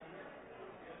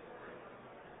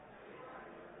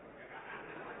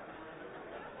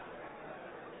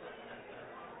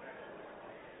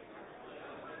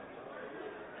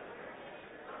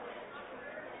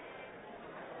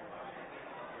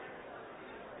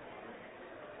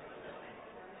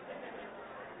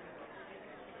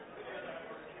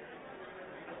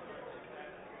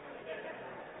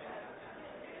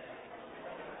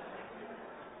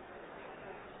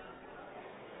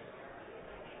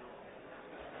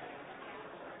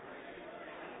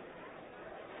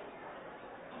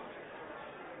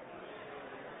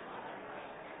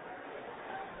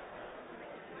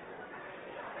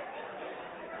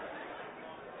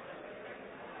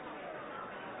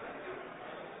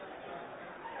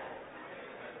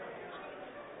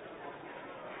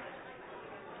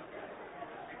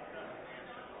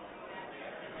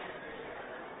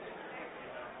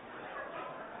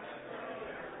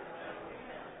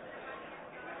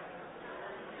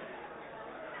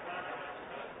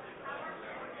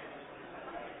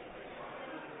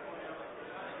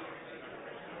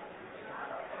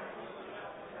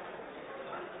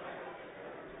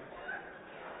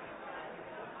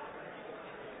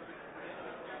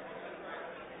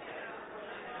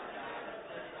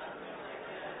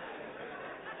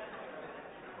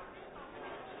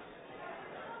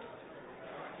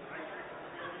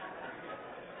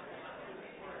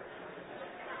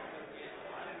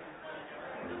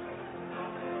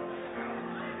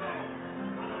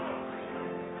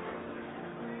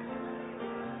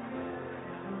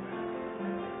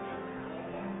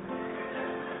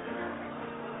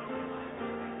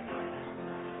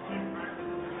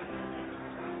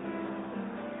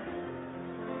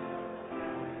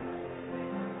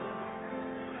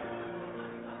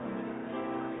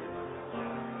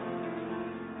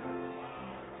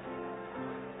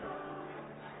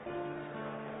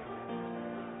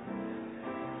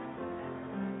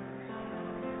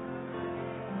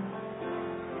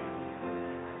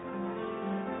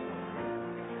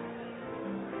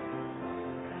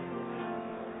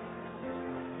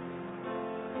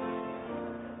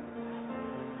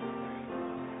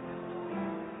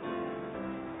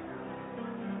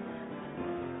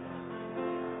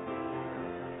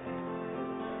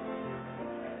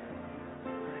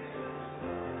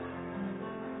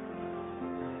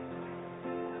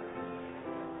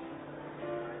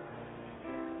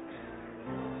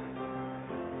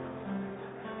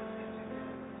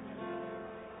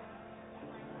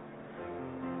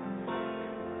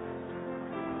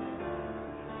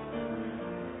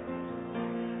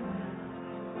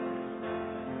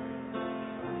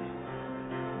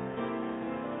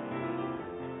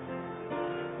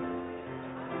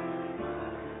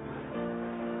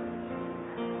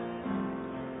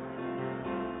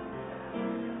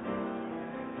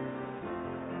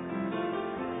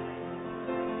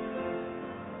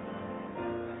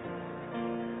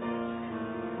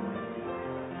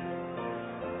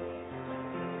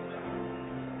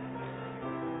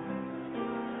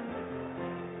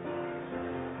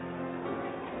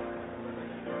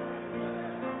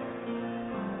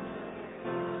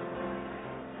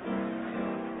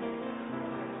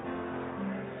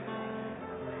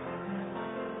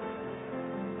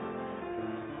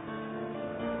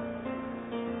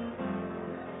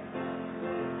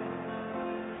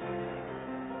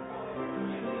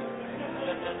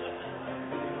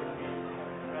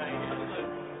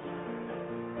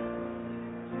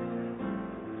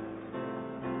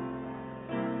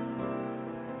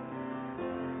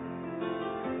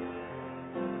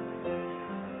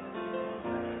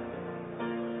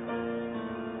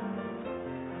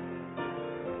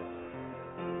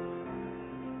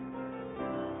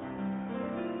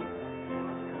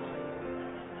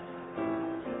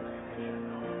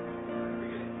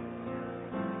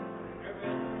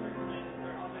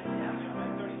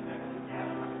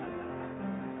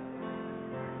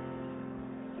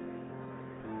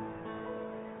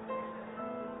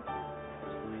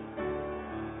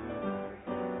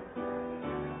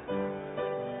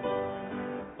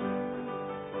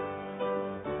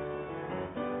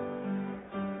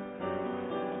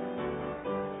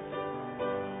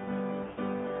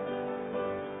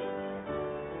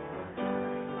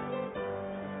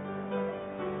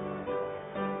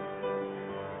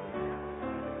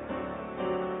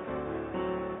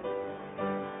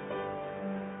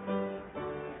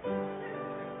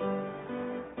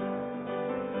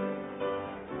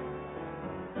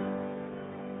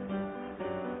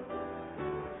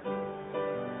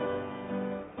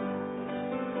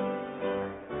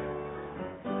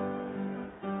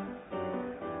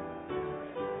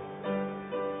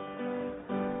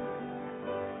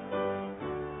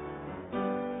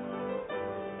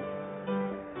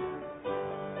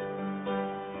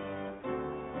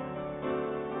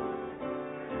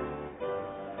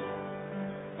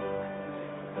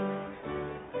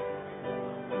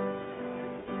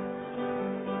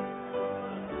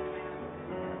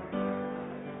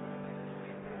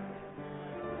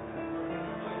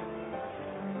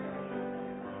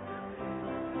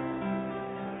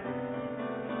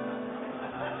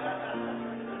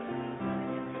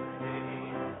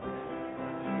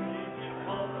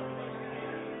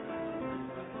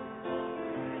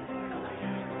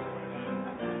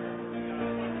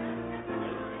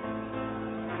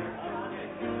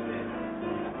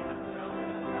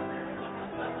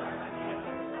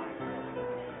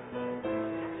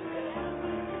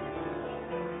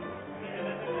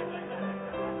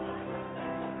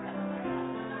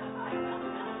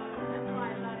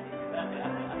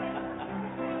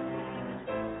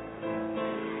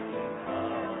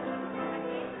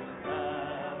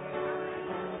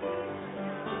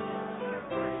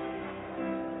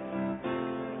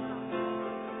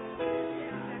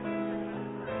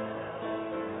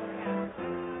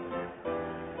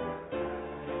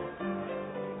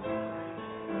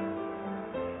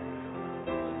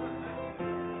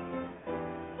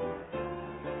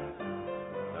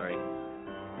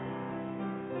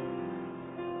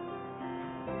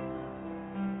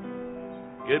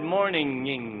Good morning,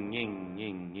 ying, ying,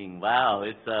 ying, ying. Wow,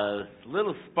 it's a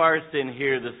little sparse in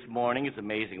here this morning. It's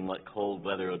amazing what cold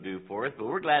weather will do for us, but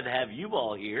we're glad to have you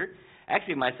all here.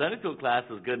 Actually, my Sunday school class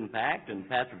was good and packed, and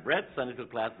Pastor Brett's Sunday school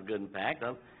class was good and packed.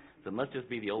 So it must just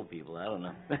be the old people. I don't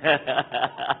know.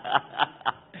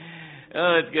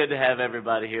 Oh, it's good to have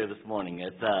everybody here this morning.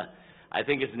 It's I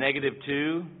think it's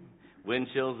 -2, wind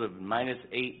chills of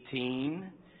 -18.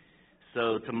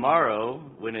 So tomorrow,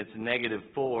 when it's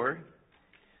 -4,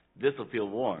 this will feel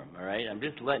warm, all right? I'm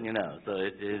just letting you know. So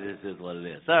it is what it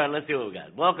is. All right, let's see what we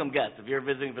got. Welcome, guests. If you're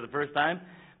visiting for the first time,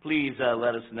 please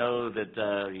let us know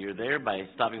that you're there by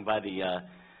stopping by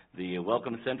the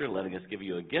Welcome Center, letting us give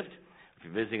you a gift. If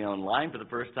you're visiting online for the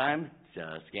first time,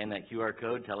 scan that QR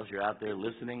code. Tell us you're out there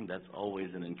listening. That's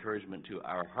always an encouragement to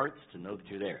our hearts to know that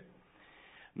you're there.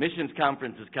 Missions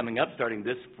Conference is coming up starting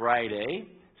this Friday,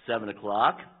 7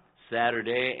 o'clock.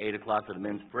 Saturday, 8 o'clock for the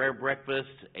men's prayer breakfast,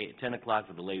 10 o'clock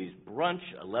for the ladies' brunch,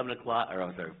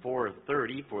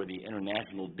 4:30 for the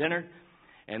international dinner,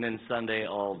 and then Sunday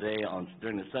all day.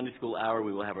 During the Sunday school hour,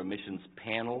 we will have our missions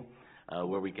panel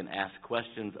where we can ask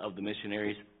questions of the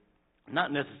missionaries,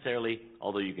 not necessarily,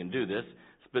 although you can do this,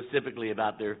 specifically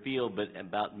about their field, but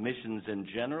about missions in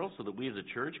general, so that we as a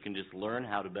church can just learn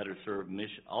how to better serve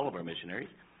all of our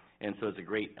missionaries. And so it's a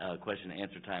great question and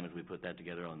answer time as we put that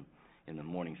together in the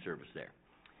morning service there.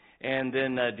 And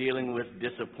then dealing with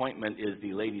disappointment is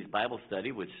the ladies' Bible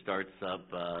study, which starts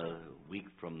up a week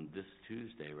from this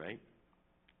Tuesday, right?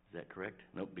 Is that correct?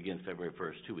 Nope, begins February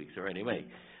 1st, 2 weeks. All right, anyway,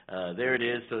 there it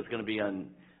is. So it's going to be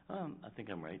on, I think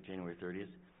I'm right, January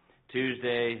 30th.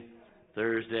 Tuesday,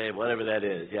 Thursday, whatever that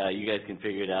is. Yeah, you guys can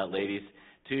figure it out, ladies.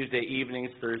 Tuesday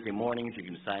evenings, Thursday mornings, you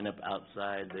can sign up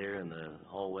outside there in the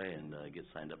hallway and get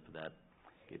signed up for that.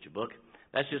 Get your book.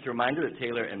 That's just a reminder that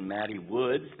Taylor and Maddie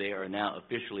Woods, they are now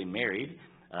officially married.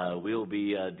 We'll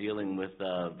be dealing with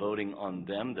voting on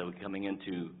them. They'll be coming in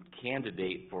to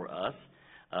candidate for us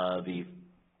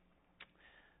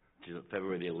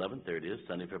February the 11th. There it is,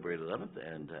 Sunday, February the 11th,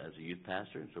 and as a youth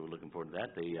pastor, and so we're looking forward to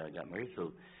that. They got married.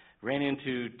 So ran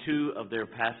into two of their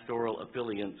pastoral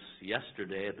affiliates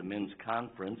yesterday at the men's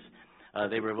conference.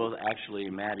 They were both actually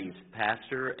Maddie's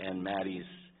pastor and Maddie's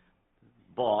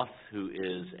boss, who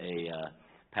is a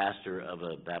pastor of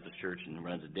a Baptist church and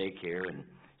runs a daycare, and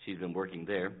she's been working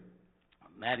there.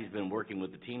 Maddie's been working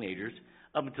with the teenagers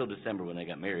up until December when they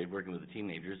got married, working with the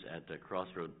teenagers at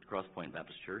Crosspoint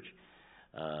Baptist Church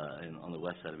on the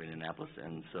west side of Indianapolis.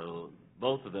 And so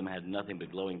both of them had nothing but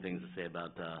glowing things to say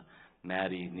about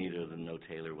Maddie. Neither of them know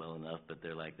Taylor well enough, but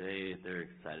they're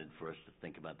excited for us to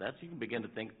think about that. So you can begin to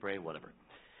think, pray, whatever.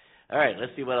 All right,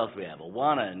 let's see what else we have.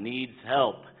 Awana needs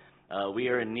help. We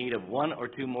are in need of 1 or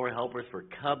 2 more helpers for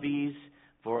Cubbies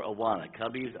for Awana.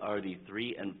 Cubbies are the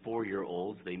 3- and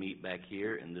 4-year-olds. They meet back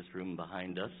here in this room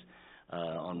behind us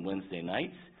on Wednesday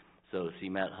nights. So see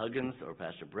Matt Huggins or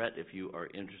Pastor Brett if you are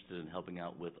interested in helping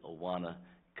out with Awana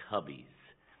Cubbies.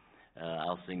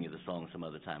 I'll sing you the song some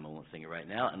other time. I won't sing it right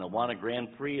now. And Awana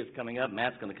Grand Prix is coming up.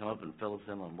 Matt's going to come up and fill us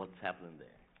in on what's happening there.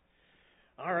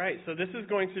 All right, so this is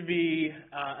going to be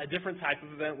a different type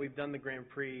of event. We've done the Grand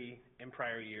Prix in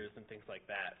prior years and things like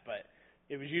that, but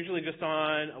it was usually just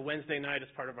on a Wednesday night as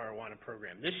part of our Awana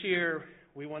program. This year,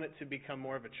 we want it to become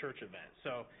more of a church event.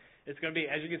 So it's going to be,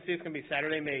 as you can see, it's going to be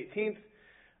Saturday, May 18th,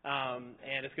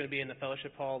 and it's going to be in the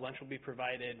fellowship hall. Lunch will be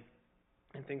provided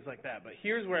and things like that. But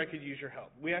here's where I could use your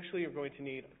help. We actually are going to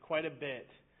need quite a bit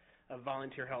of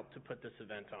volunteer help to put this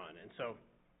event on. And so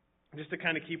just to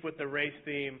kind of keep with the race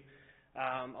theme,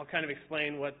 I'll kind of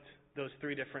explain what those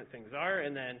 3 different things are,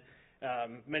 and then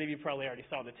many of you probably already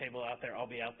saw the table out there. I'll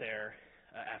be out there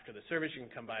after the service. You can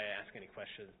come by and ask any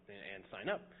questions and sign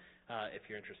up if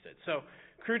you're interested. So,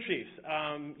 crew chiefs,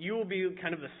 you will be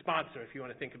kind of the sponsor if you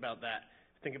want to think about that.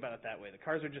 Think about it that way. The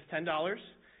cars are just $10,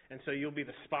 and so you'll be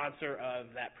the sponsor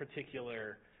of that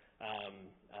particular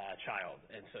child,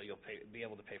 and so you'll be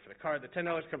able to pay for the car. The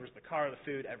 $10 covers the car, the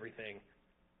food, everything.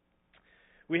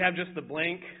 We have just the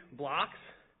blank blocks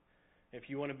if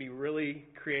you want to be really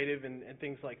creative and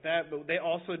things like that, but they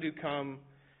also do come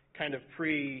kind of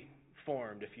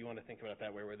pre-formed if you want to think about it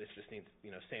that way, where this just needs,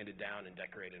 sanded down and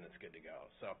decorated and it's good to go.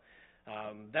 So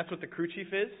that's what the crew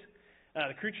chief is.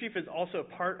 The crew chief is also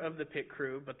part of the pit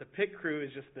crew, but the pit crew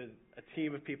is just a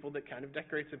team of people that kind of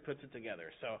decorates and puts it together.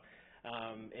 So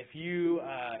if you,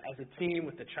 as a team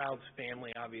with the child's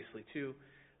family, obviously too,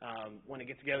 want to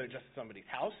get together just at somebody's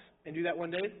house and do that one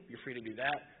day, you're free to do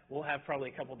that. We'll have probably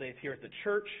a couple days here at the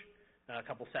church, a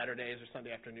couple Saturdays or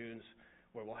Sunday afternoons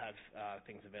where we'll have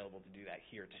things available to do that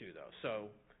here too, though. So,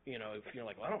 if you're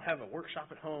like, well, I don't have a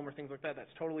workshop at home or things like that,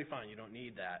 that's totally fine. You don't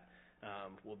need that.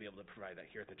 We'll be able to provide that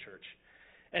here at the church.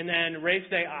 And then race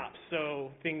day ops,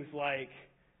 so things like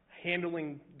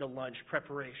handling the lunch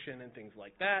preparation and things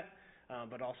like that,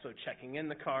 but also checking in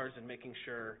the cars and making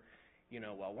sure,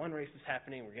 while one race is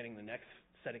happening, we're getting the next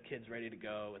set of kids ready to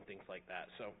go and things like that.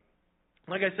 So,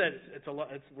 like I said,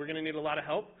 we're going to need a lot of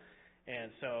help.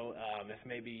 And so if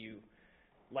maybe you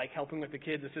like helping with the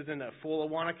kids, this isn't a full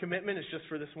Awana commitment. It's just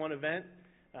for this one event.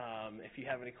 If you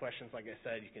have any questions, like I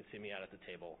said, you can see me out at the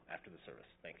table after the service.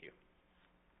 Thank you.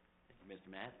 Thank you,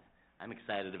 Mr. Matt. I'm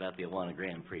excited about the Awana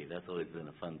Grand Prix. That's always been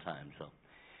a fun time.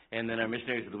 And then our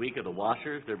missionaries of the week are the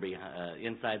washers. They're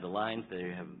inside the lines.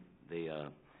 They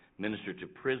minister to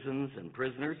prisons and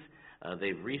prisoners.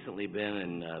 They've recently been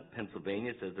in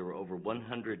Pennsylvania. It says there were over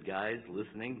 100 guys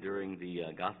listening during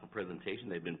the gospel presentation.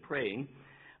 They've been praying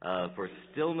for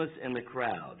stillness in the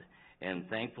crowd. And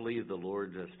thankfully, the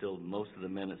Lord stilled most of the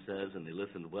men, it says, and they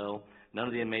listened well. None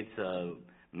of the inmates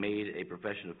made a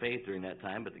profession of faith during that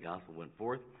time, but the gospel went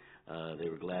forth. They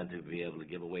were glad to be able to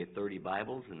give away 30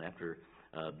 Bibles. And after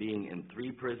being in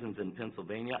 3 prisons in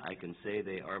Pennsylvania, I can say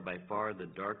they are by far the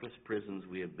darkest prisons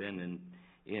we have been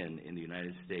in the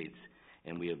United States.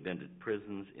 And we have been to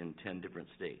prisons in 10 different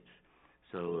states.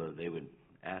 So they would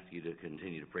ask you to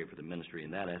continue to pray for the ministry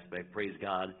in that aspect. Praise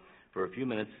God. For a few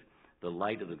minutes, the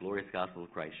light of the glorious gospel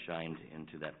of Christ shined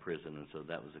into that prison, and so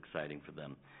that was exciting for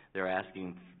them. They're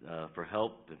asking for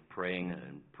help, praying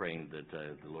that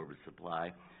the Lord would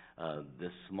supply.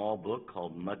 This small book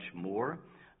called Much More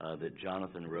that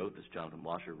Jonathan wrote, Jonathan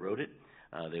Washer wrote it.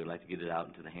 They would like to get it out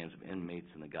into the hands of inmates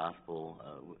in the gospel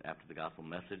after the gospel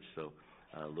message, so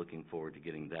looking forward to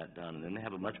getting that done. And then they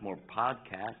have a Much More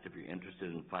podcast if you're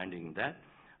interested in finding that.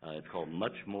 It's called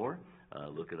Much More.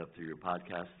 Look it up through your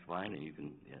podcast find, and you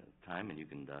can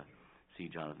see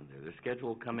Jonathan there. Their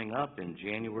schedule coming up in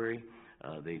January.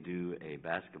 They do a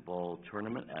basketball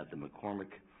tournament at the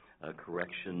McCormick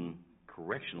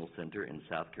Correctional Center in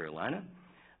South Carolina.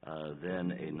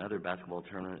 Then another basketball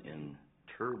tournament in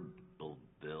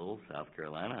Turbleville, South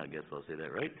Carolina. I guess I'll say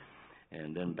that right.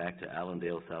 And then back to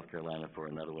Allendale, South Carolina for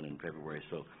another one in February.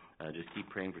 So just keep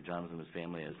praying for Jonathan and his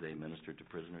family as they minister to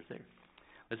prisoners there.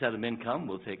 Let's have the men come.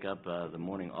 We'll take up the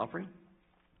morning offering.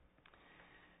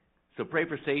 So pray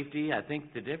for safety. I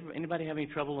think, did anybody have any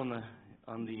trouble on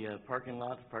the parking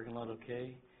lot? Is the parking lot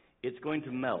okay? It's going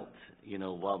to melt,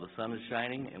 while the sun is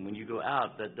shining. And when you go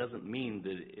out, that doesn't mean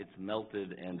that it's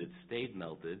melted and it stayed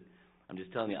melted. I'm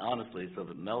just telling you honestly. So if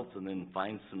it melts and then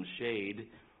finds some shade,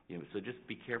 so just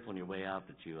be careful on your way out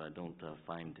that you don't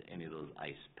find any of those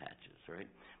ice patches, all right?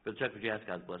 Brother Chuck, would you ask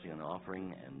God's blessing on the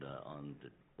offering and on the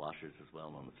washers as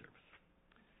well on the service?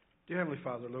 Dear Heavenly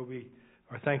Father, Lord, we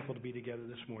are thankful to be together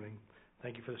this morning.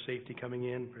 Thank you for the safety coming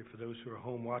in. Pray for those who are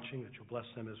home watching that you'll bless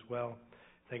them as well.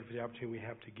 Thank you for the opportunity we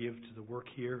have to give to the work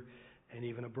here and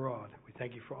even abroad. We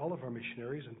thank you for all of our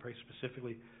missionaries and pray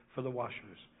specifically for the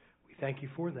washers. We thank you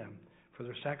for them, for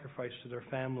their sacrifice to their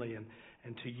family and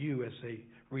to you as they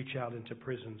reach out into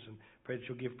prisons. And pray that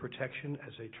you'll give protection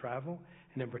as they travel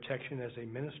and then protection as they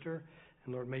minister.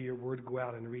 And Lord, may your word go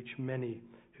out and reach many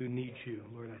who need you.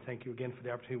 Lord, I thank you again for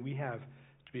the opportunity we have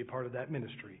to be a part of that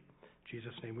ministry. In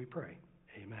Jesus' name we pray.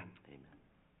 Amen. Amen.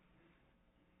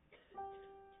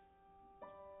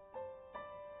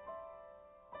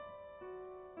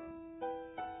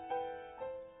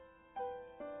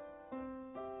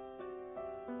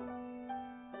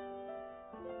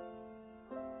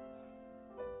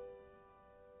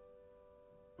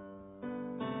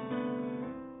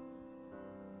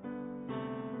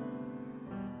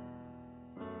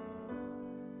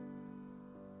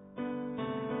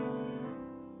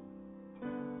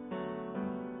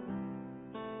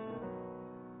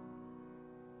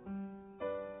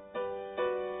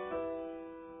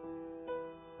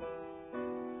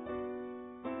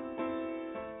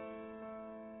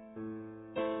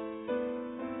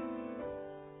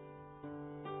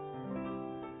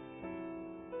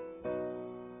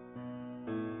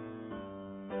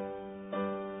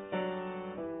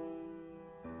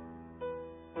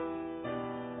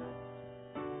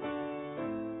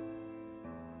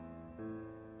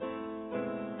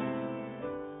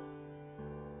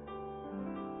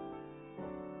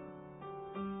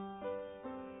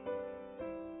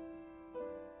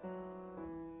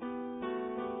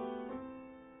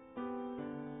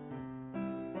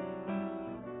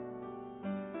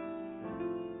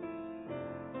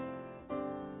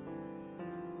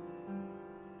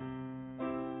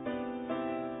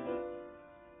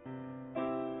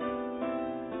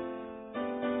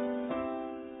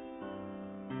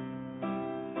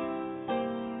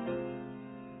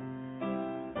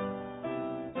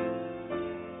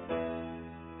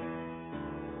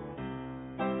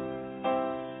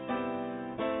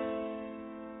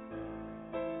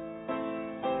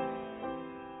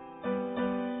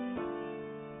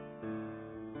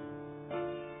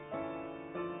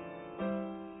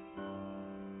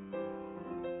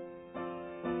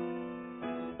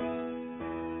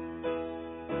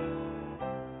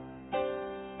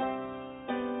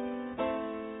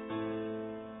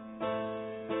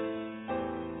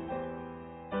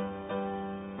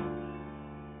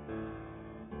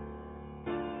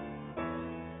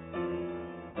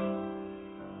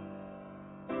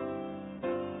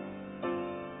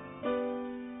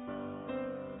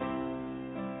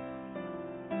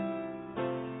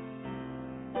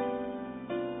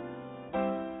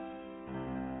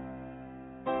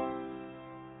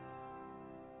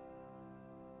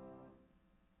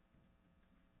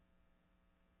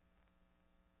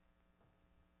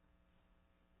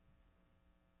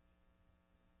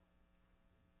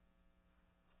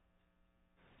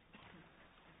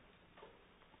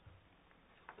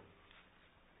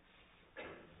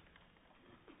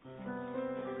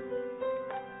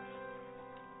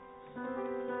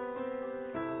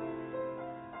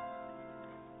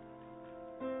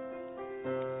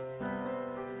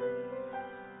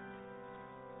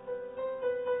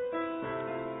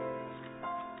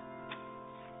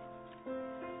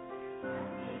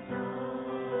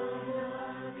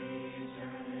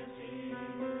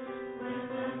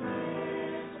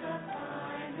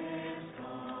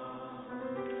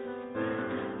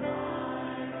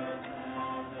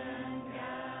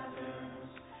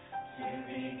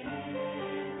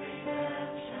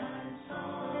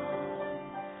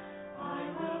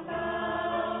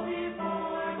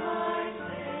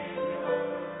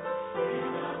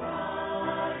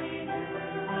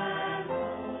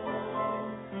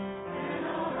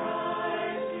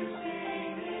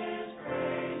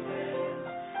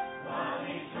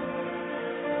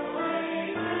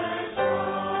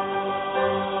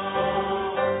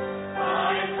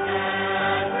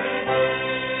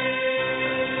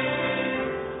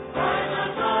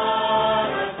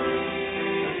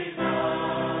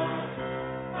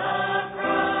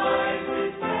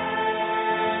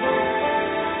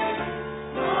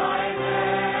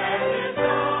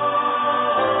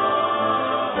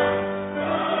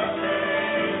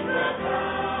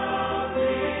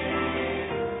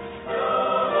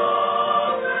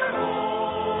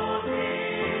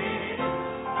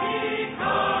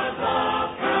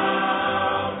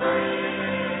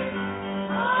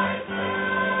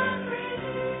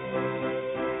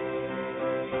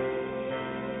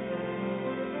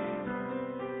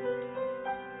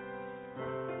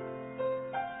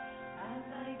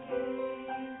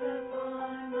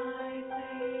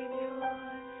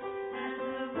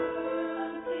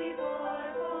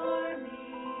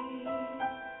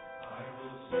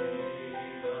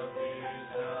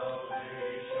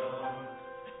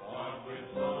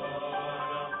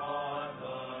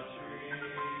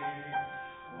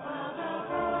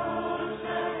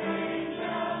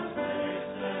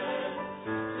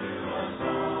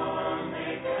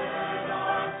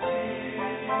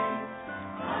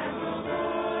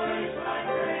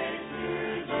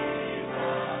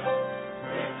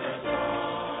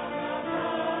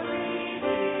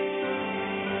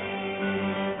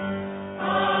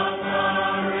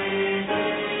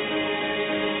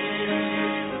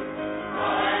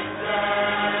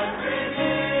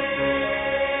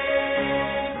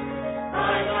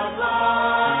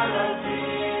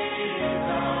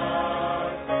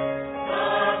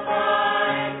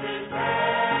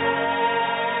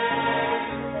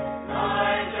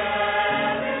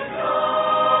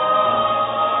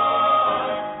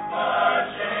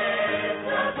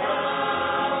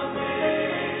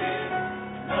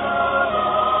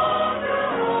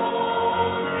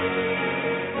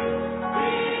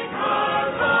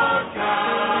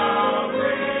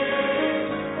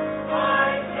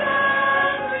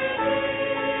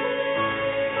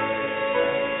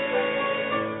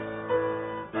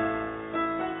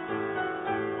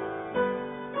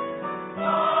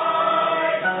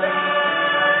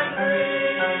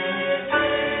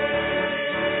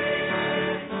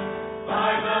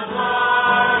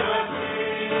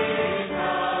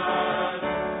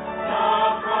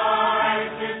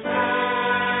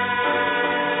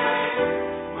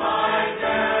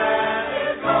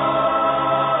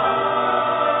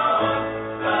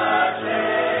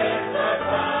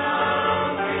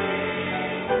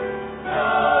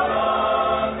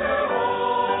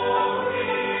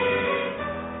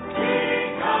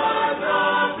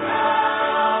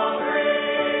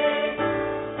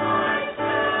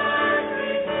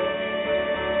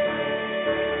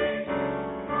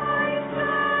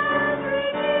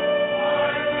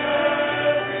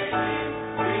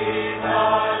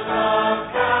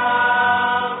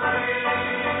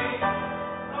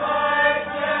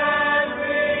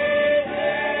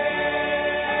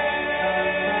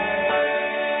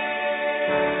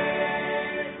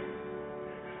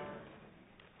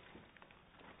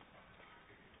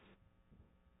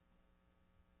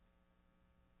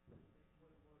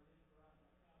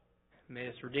 made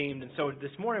us redeemed. And so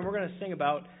this morning we're going to sing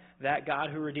about that God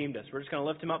who redeemed us. We're just going to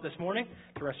lift him up this morning.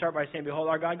 So we're going to start by saying, Behold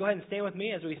our God. Go ahead and stand with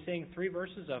me as we sing 3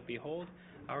 verses of Behold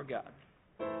our God.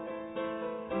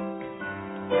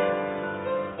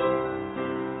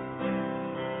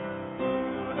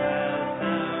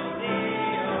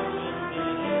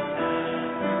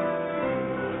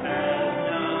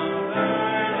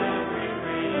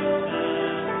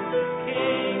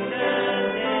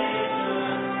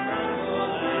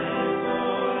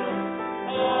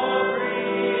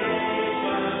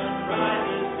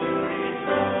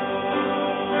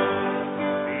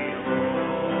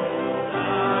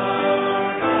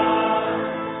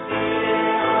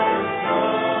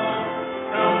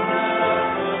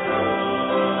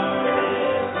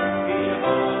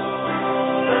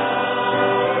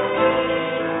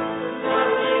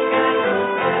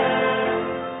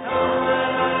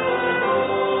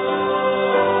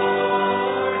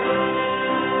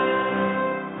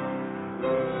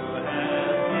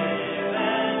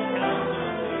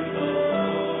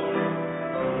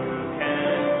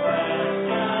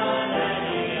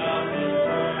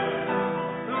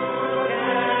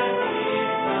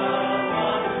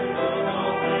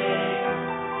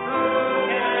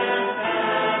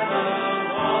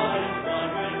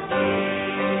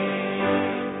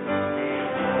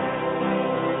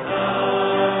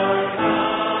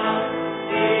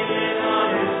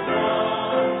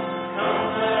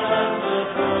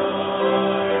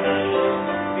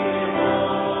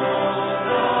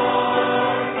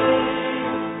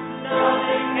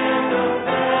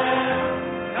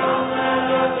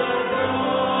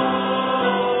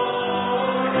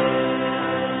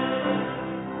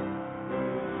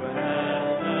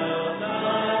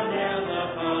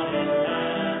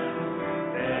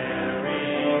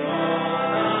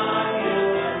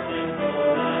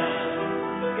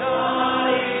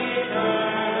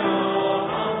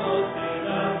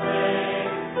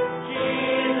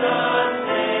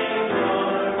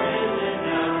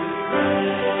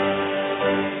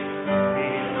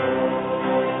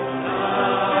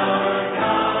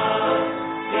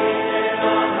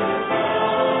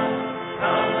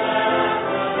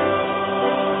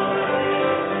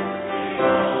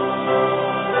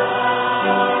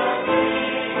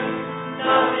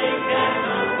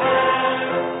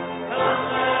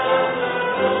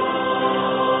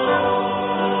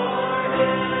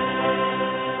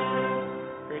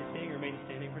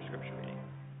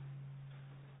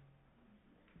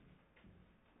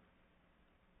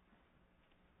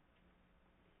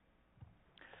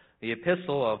 The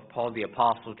Epistle of Paul the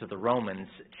Apostle to the Romans,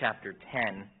 chapter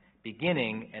 10,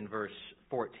 beginning in verse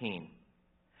 14.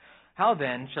 How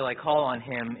then shall I call on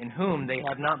him in whom they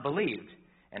have not believed?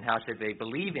 And how should they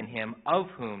believe in him of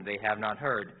whom they have not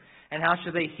heard? And how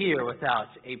should they hear without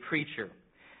a preacher?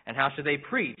 And how should they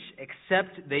preach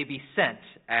except they be sent,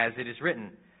 as it is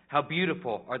written? How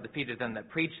beautiful are the feet of them that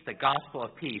preach the gospel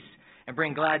of peace and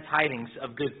bring glad tidings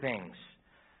of good things.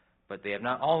 But they have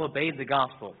not all obeyed the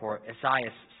gospel, for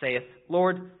Esaias saith,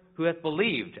 Lord, who hath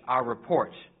believed our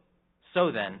report?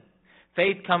 So then,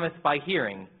 faith cometh by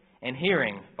hearing, and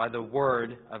hearing by the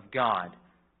word of God.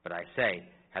 But I say,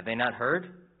 have they not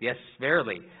heard? Yes,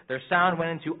 verily, their sound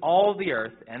went into all the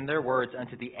earth, and their words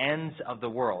unto the ends of the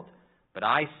world. But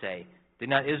I say, did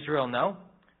not Israel know?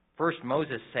 First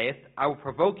Moses saith, I will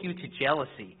provoke you to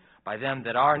jealousy by them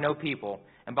that are no people,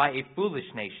 and by a foolish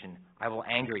nation I will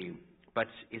anger you. But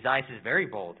Esaias is very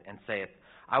bold, and saith,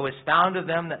 I was found of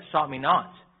them that sought me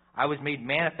not. I was made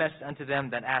manifest unto them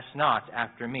that asked not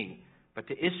after me. But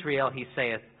to Israel he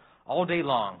saith, all day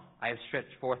long I have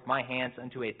stretched forth my hands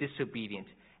unto a disobedient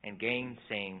and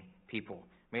gainsaying people.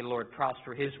 May the Lord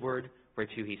prosper his word,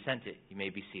 whereto he sent it. You may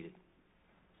be seated.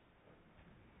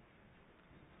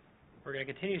 We're going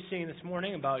to continue singing this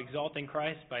morning about exalting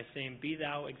Christ by saying, Be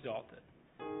thou exalted.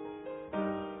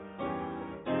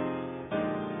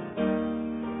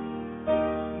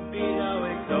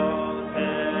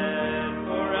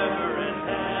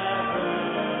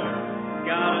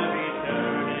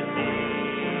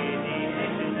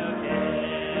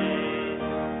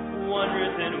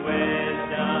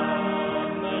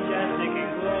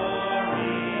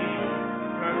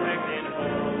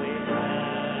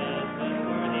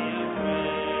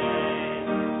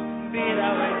 Be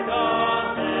thou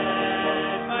exalted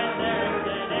by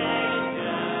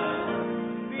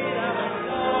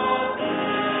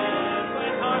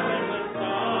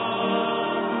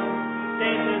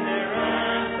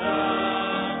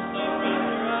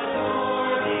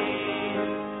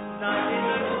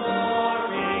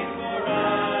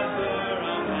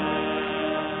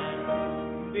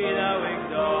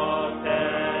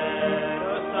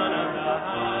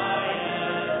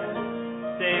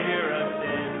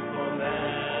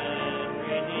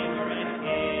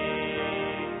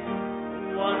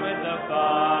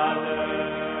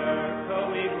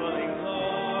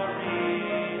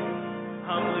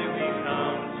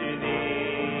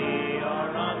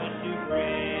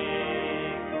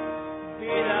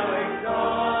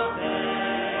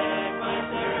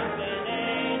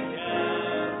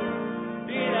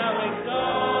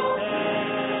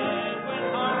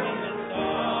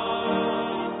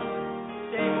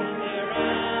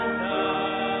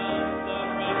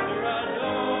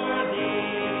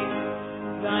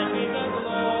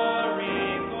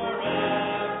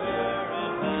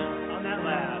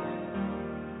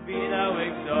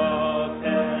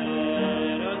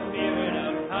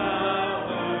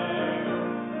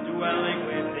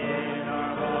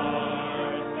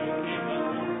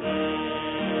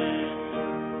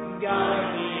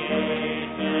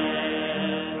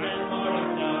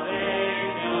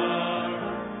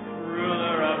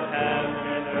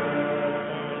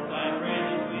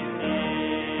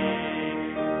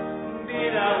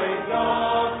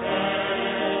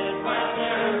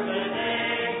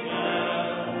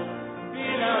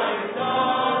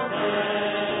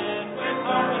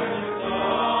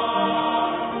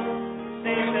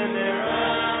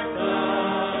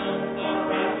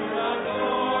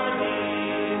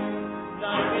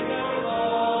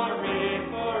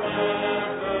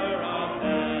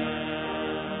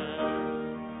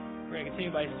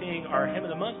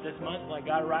this month. Let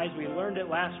God arise. We learned it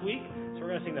last week, so we're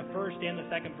going to sing the first and the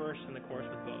second verse and the chorus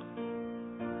with both.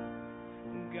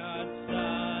 God's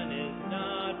Son is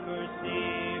not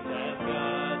perceived as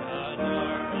God, a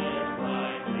darkness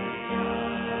blinds the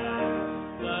eyes.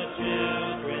 The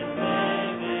children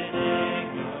live in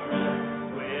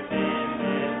ignorance within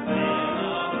this veil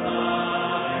of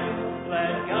lies.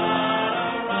 Let God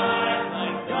arise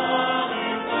like dawn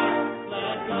in dark.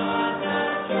 Let God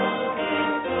now show His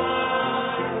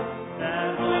side,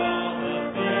 that all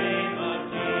the fame of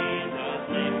Jesus'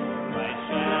 name might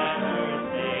shatter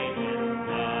Satan's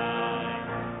night.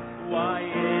 Why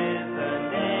is the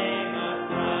name of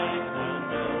Christ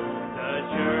unknown? The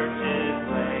church is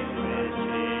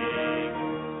languishing.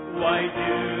 Why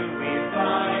do we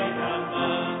fight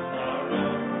amongst our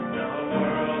own? The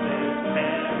world is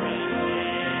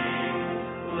perishing.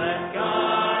 Let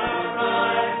God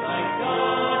arise like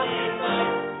dawning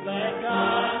light. Let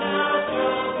God now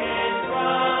show His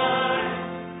right,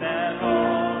 that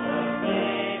all the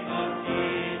fame of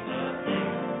Jesus'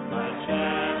 name might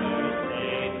shatter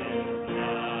Satan's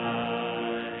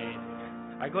night.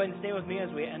 All right, go ahead and stay with me as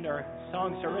we end our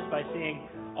song service by singing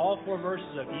all four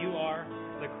verses of You Are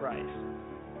the Christ.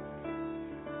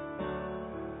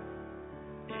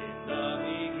 In the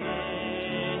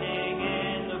beginning,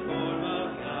 in the form of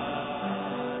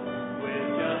God, with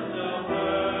just a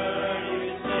word you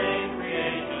saved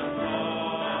creation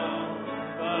all.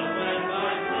 But when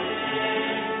by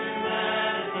sin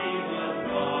humanity was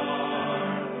born,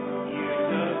 you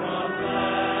took on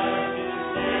flesh to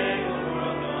save a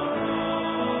world gone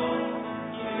wrong.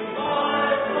 You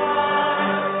are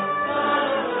Christ, Son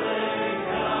of the living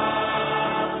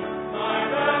God. My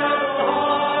rebel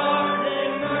heart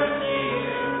in mercy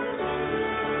you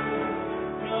pursue.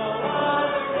 No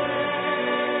other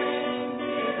name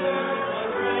deserves my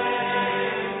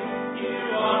praise. You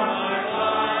are my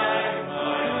life,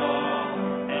 my all,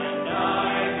 and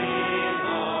I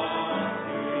belong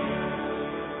to you.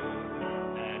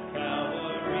 At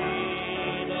Calvary,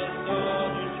 the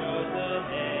soldier chose the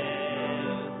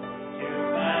nails to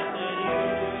fasten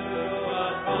you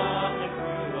upon the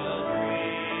cruel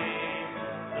tree.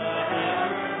 The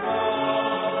hammer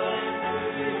rolled into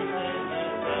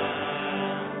useless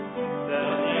hands. The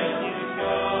nails you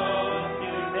chose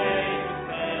to pay the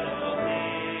penalty.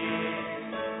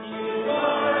 You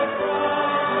are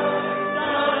Christ,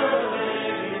 Son of the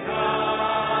living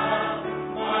God.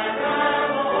 My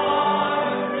rebel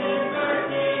heart in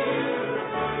mercy you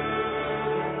pursue.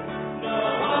 No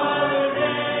other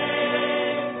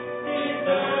name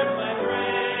deserves my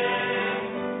praise.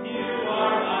 You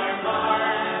are my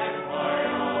life, my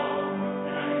all,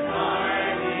 and I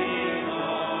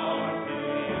belong to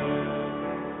you.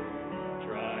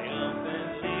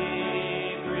 Triumphantly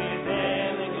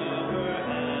prevailing over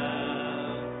hell,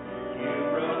 you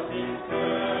broke sin's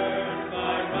curse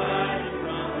by rising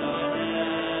from the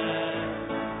dead.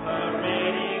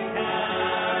 Parading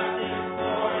captives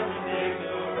forth to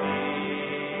victory,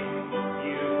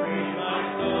 you freed my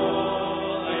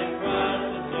soul and crushed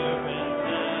the serpent's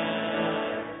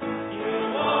head. You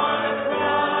are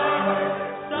Christ,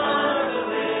 Son of the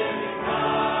living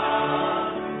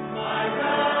God. My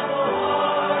rebel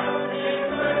heart in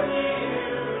mercy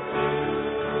you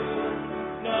pursue.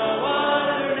 No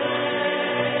other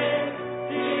name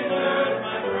deserves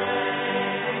my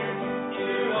praise.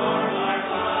 You are my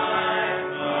life,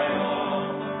 my all,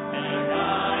 and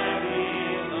I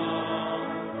belong.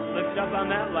 Lift up on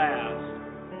that last.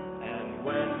 And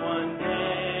when one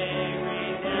day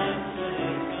redemption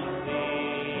is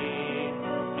complete,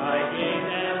 I gain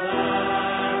at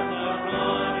last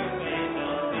upon your face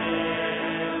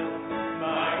unveiled.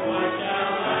 My voice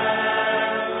shall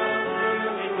echo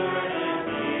through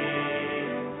eternity.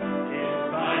 In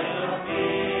spite of me,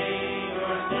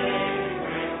 your saving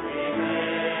grace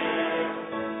prevails.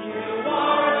 You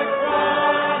are the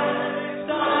Christ,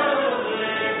 Son of the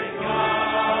living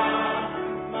God.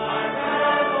 My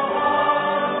rebel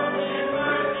heart in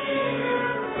mercy you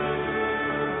pursue.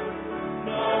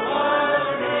 No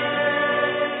other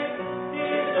name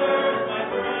deserves my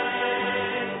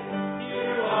praise. You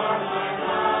are my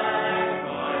life,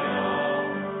 my all,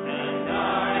 and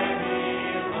I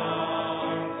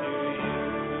belong to you.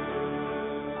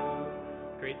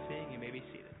 Great singing. You may be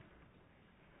seated.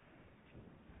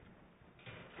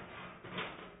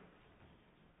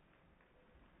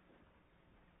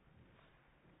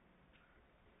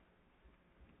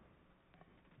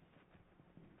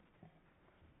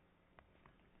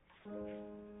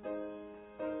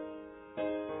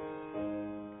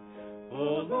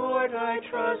 O Lord, I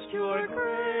trust your grace,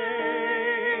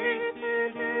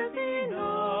 it is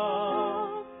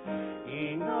enough,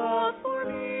 enough.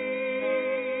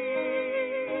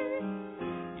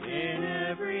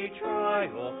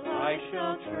 I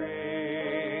shall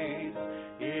trace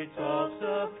its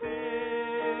all-sufficiency.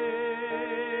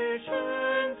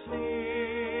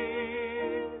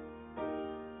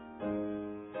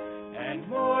 And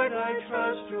Lord, I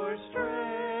trust your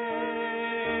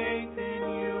strength in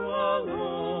you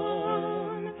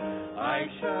alone. I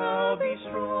shall be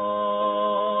strong.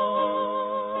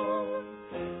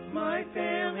 My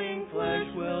failing flesh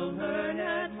will learn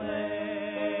at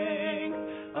length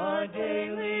a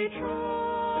daily triumph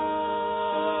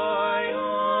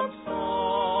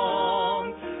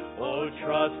song. Oh,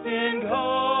 trust in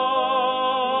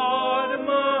God,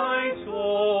 my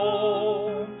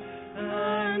soul,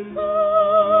 and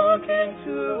look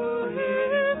into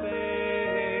his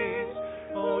face.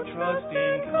 Oh, trust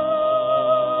in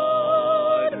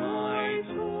God, my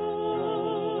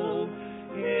soul,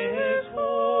 his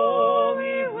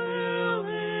holy will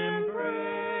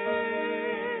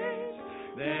embrace.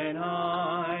 Then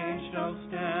I shall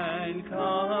stand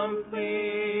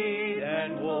complete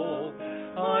and hold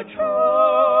a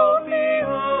trophy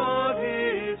of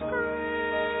his grace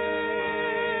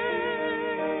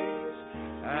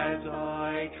as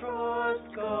I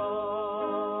trust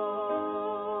God,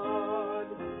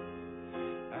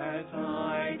 as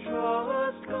I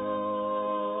trust God.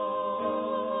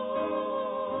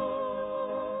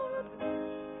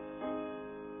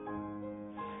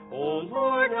 Oh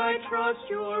Lord, I trust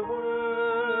your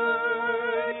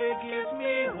word. It gives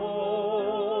me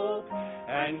hope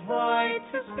and light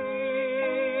to see.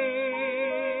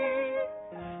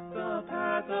 The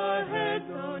path ahead,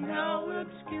 though now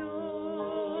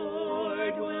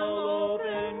obscured, will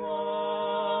open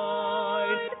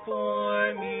wide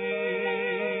for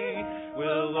me.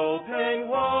 Will open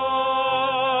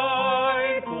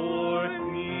wide for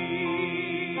me.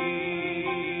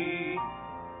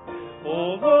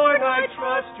 Oh Lord, I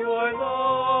trust your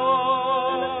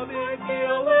love. It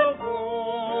healeth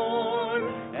worn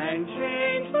and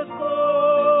changeless love.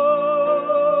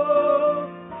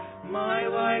 My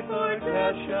life or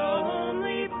death shall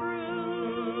only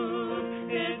prove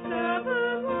its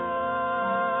everlasting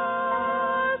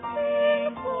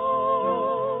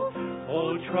flow.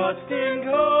 Oh, trust in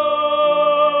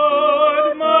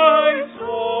God, my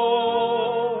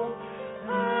soul,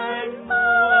 and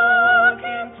look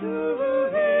into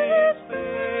his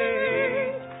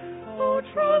face. Oh,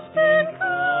 trust in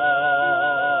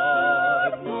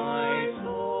God, my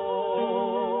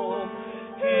soul,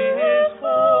 his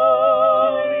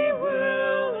holy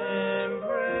will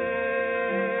embrace.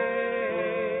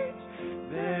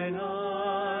 Then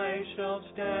I shall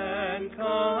stand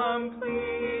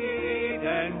complete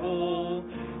and hold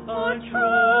a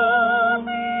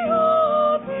trophy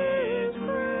of his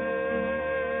grace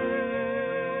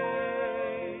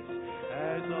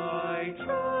as I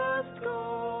trust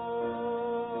God,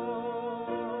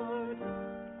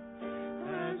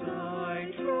 as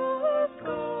I trust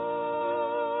God,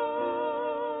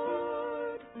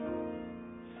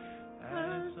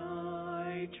 as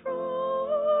I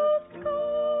trust God.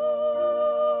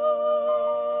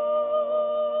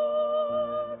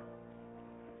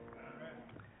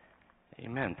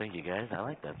 Amen. Thank you, guys. I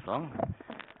like that song.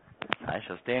 I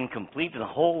shall stand complete and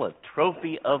whole, a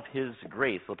trophy of his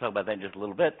grace. We'll talk about that in just a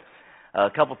little bit. A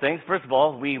couple things. First of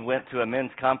all, we went to a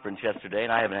men's conference yesterday,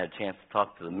 and I haven't had a chance to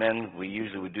talk to the men. We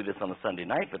usually would do this on a Sunday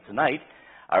night, but tonight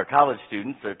our college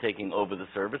students are taking over the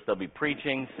service. They'll be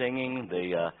preaching, singing.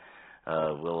 They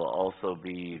will also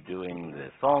be doing the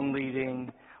song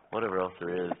leading, whatever else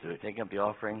there is. They're taking up the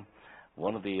offering.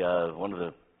 One of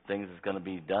the things that's going to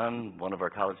be done, one of our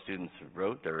college students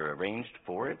wrote or arranged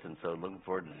for it, and so looking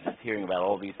forward to just hearing about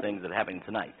all these things that are happening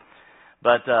tonight.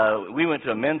 But we went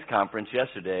to a men's conference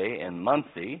yesterday in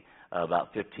Muncie.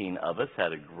 About 15 of us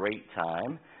had a great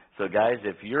time. So guys,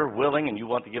 if you're willing and you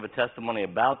want to give a testimony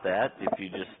about that, if you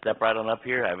just step right on up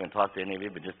here. I haven't talked to any of you,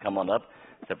 but just come on up,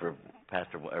 except for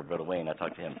Pastor Brother Wayne. I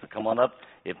talked to him. So come on up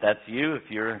if that's you. If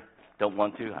you don't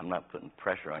want to, I'm not putting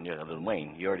pressure on you other than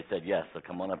Wayne. You already said yes, so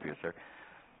come on up here, sir.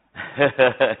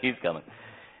 He's coming.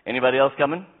 Anybody else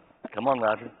coming? Come on,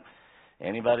 Roger.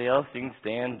 Anybody else? You can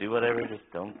stand, do whatever. Just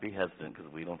don't be hesitant,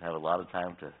 because we don't have a lot of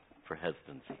time for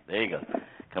hesitancy. There you go.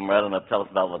 Come right on up. Tell us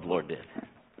about what the Lord did.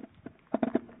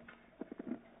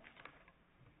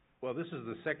 Well, this is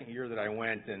the second year that I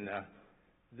went, and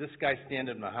this guy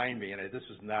standing behind me, and this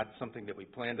was not something that we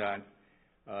planned on.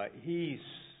 He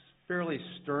fairly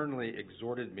sternly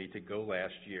exhorted me to go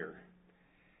last year.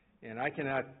 And I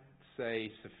cannot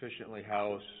say sufficiently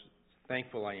how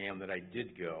thankful I am that I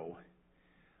did go.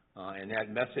 And that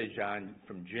message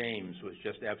from James was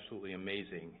just absolutely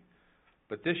amazing.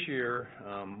 But this year,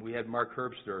 we had Mark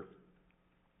Herbster,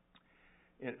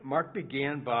 And Mark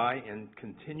began by and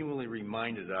continually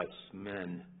reminded us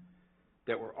men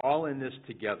that we're all in this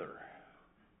together.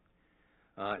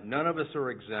 None of us are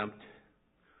exempt,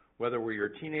 whether we're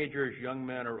teenagers, young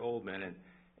men, or old men.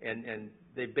 And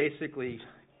they basically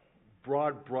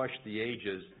broad brushed the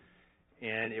ages,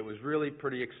 and it was really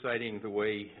pretty exciting the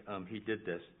way he did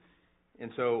this.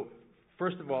 And so,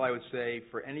 first of all, I would say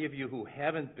for any of you who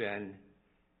haven't been,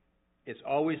 it's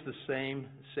always the same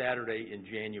Saturday in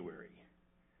January.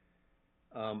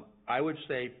 I would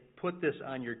say put this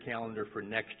on your calendar for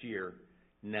next year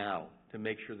now to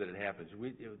make sure that it happens. It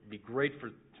would be great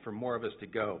for more of us to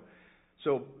go.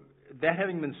 So that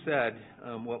having been said,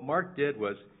 what Mark did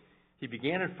was he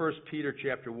began in 1 Peter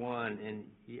chapter 1, and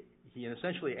he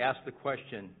essentially asked the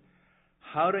question,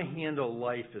 how to handle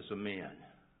life as a man.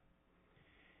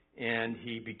 And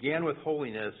he began with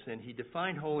holiness, and he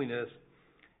defined holiness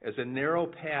as a narrow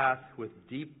path with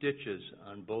deep ditches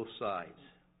on both sides.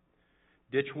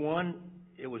 Ditch 1,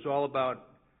 it was all about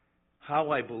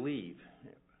how I believe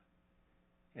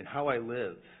and how I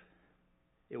live.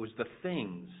 It was the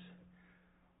things,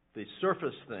 the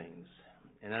surface things.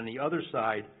 And on the other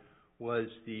side was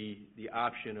the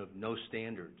option of no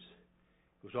standards.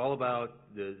 It was all about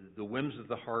the whims of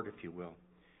the heart, if you will.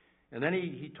 And then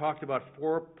he talked about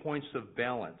 4 points of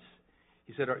balance.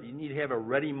 He said you need to have a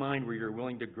ready mind where you're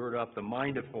willing to gird up the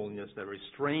mind of holiness, a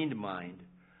restrained mind,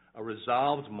 a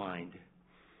resolved mind,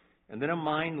 and then a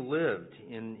mind lived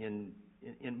in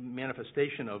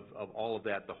manifestation of all of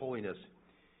that, the holiness.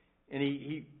 And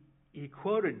he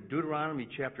quoted Deuteronomy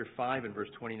chapter 5 and verse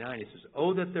 29. He says,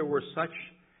 "Oh, that there were such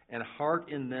an heart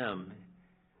in them,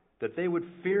 that they would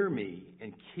fear me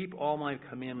and keep all my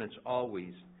commandments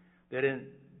always, that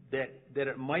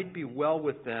it might be well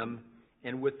with them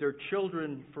and with their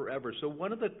children forever." So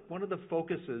one of the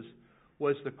focuses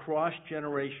was the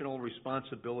cross-generational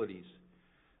responsibilities.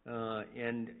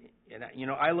 And you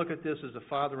know, I look at this as a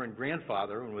father and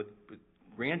grandfather, and with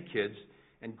grandkids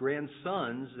and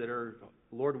grandsons that are,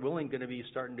 Lord willing, going to be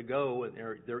starting to go, and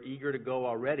they're eager to go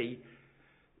already.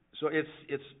 So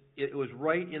it was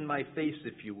right in my face,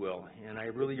 if you will, and I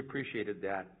really appreciated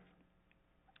that.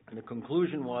 And the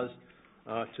conclusion was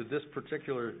to this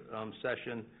particular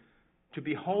session, to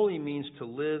be holy means to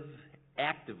live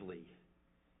actively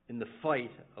in the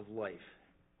fight of life.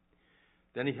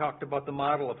 Then he talked about the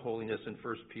model of holiness in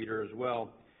 1 Peter as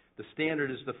well. The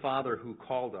standard is the Father who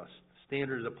called us. The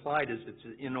standard is applied as it's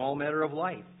in all matter of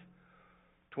life,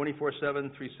 24/7,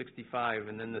 365,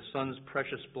 and then the Son's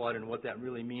precious blood and what that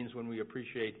really means when we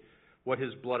appreciate what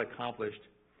His blood accomplished.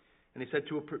 And he said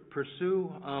to pursue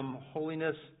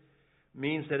holiness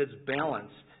means that it's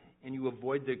balanced and you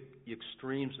avoid the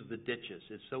extremes of the ditches.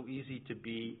 It's so easy to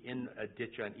be in a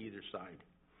ditch on either side.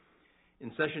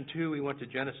 In session 2, we went to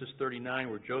Genesis 39,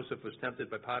 where Joseph was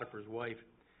tempted by Potiphar's wife.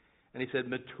 And he said,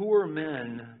 "Mature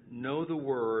men know the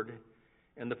word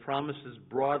and the promises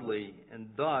broadly, and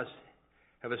thus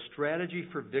have a strategy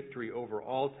for victory over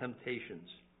all temptations."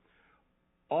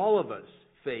 All of us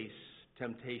face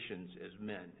temptations as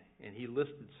men, and he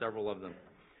listed several of them.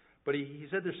 But he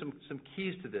said there's some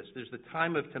keys to this. There's the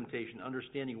time of temptation,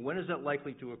 understanding when is it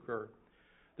likely to occur.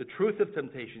 The truth of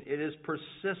temptation, it is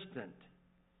persistent.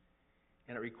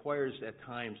 And it requires, at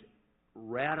times,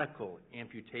 radical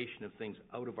amputation of things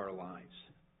out of our lives.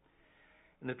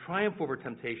 And the triumph over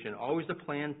temptation, always the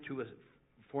plan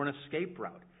for an escape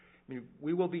route. I mean,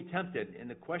 we will be tempted, and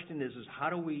the question is how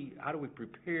do we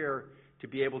prepare to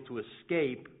be able to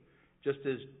escape, just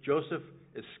as Joseph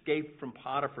escaped from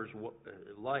Potiphar's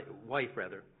wife,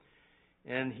 rather.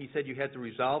 And he said you had to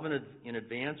resolve in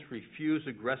advance, refuse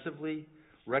aggressively,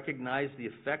 recognize the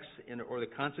effects or the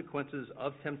consequences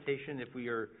of temptation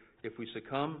if we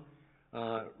succumb.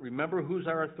 Remember who's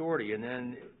our authority, and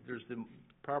then there's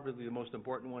probably the most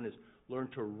important one is learn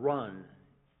to run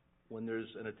when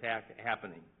there's an attack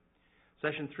happening.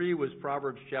 Session 3 was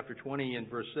Proverbs chapter 20 and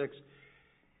verse 6.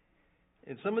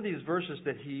 And some of these verses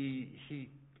that he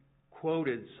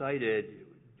cited,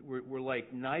 were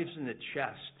like knives in the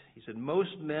chest. He said,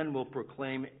 "Most men will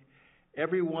proclaim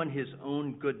everyone his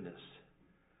own goodness,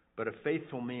 but a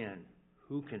faithful man,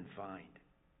 who can find?"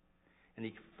 And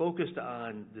he focused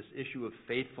on this issue of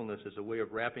faithfulness as a way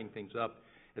of wrapping things up.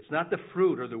 It's not the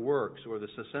fruit or the works or the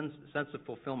sense of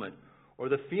fulfillment or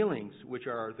the feelings which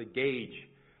are the gauge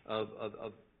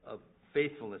of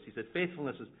faithfulness. He said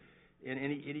faithfulness is,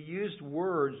 and he used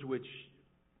words which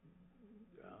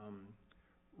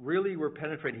really were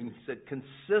penetrating. He said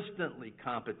consistently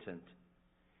competent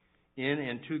in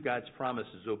and to God's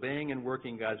promises, obeying and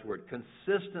working God's word,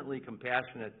 consistently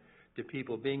compassionate to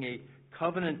people, being a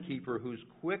covenant keeper who's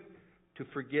quick to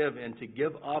forgive and to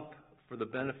give up for the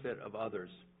benefit of others,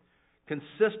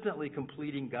 consistently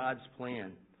completing God's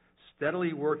plan,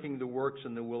 steadily working the works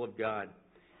in the will of God.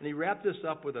 And he wrapped this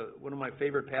up with one of my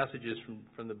favorite passages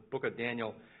from the book of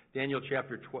Daniel, Daniel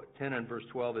chapter 10 and verse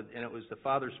 12, and it was the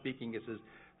Father speaking. It says,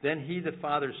 "Then he, the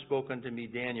Father, spoke unto me,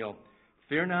 Daniel,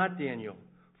 fear not, Daniel,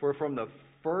 for from the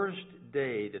first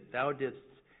day that thou didst,"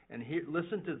 and here,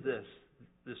 listen to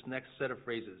this next set of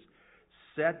phrases,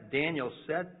 Daniel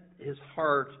set his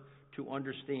heart to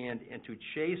understand and to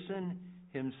chasten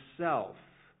himself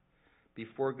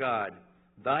before God.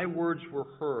 Thy words were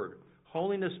heard.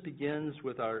 Holiness begins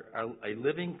with a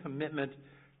living commitment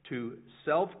to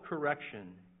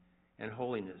self-correction and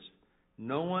holiness.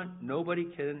 Nobody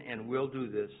can and will do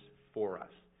this for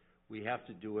us. We have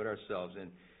to do it ourselves. And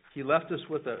he left us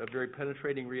with a very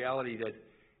penetrating reality that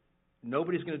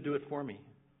nobody's going to do it for me.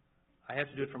 I have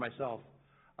to do it for myself.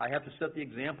 I have to set the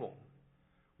example.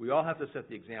 We all have to set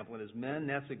the example. And as men,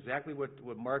 that's exactly what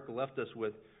Mark left us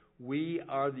with. We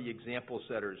are the example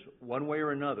setters, one way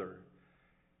or another.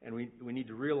 And we need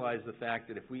to realize the fact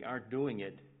that if we aren't doing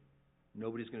it,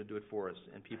 nobody's going to do it for us.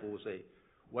 And people will say,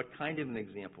 what kind of an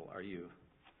example are you?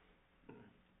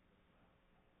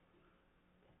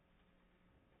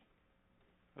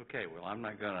 Okay, well, I'm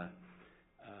not going to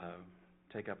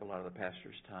take up a lot of the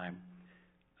pastor's time.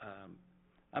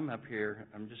 I'm up here,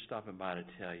 I'm just stopping by to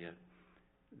tell you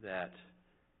that,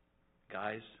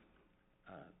 guys,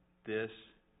 this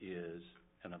is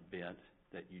an event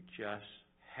that you just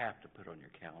have to put on your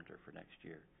calendar for next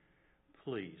year.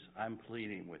 Please, I'm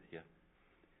pleading with you.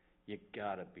 You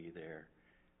got to be there.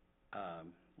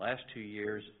 Last 2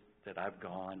 years that I've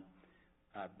gone,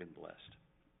 I've been blessed,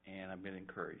 and I've been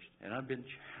encouraged, and I've been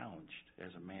challenged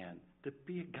as a man to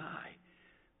be a guy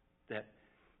that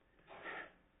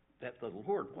the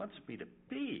Lord wants me to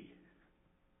be.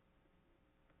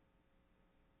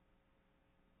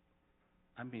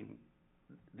 I mean,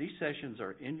 these sessions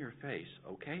are in your face,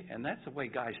 okay? And that's the way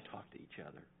guys talk to each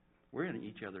other. We're in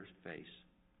each other's face.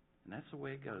 And that's the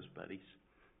way it goes, buddies.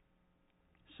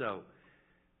 So,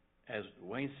 as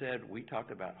Wayne said, we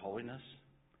talked about holiness.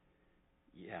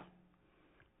 Yeah,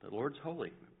 the Lord's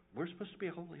holy. We're supposed to be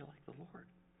holy like the Lord.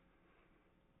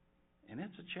 And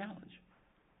it's a challenge.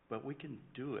 But we can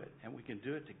do it, and we can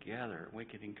do it together. We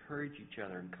can encourage each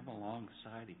other and come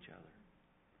alongside each other.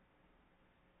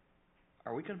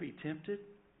 Are we going to be tempted?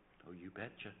 Oh, you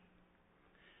betcha.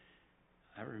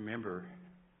 I remember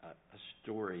a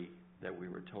story that we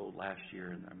were told last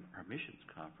year in our missions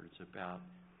conference about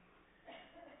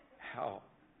how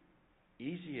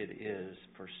easy it is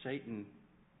for Satan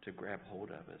to grab hold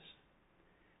of us.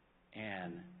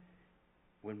 And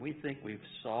when we think we've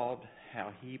solved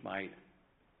how he might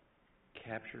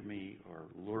capture me or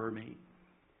lure me,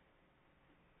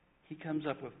 he comes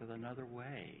up with another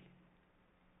way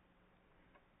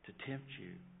to tempt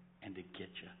you and to get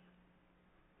you.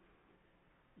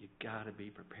 You got to be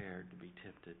prepared to be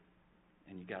tempted,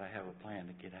 and you got to have a plan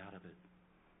to get out of it.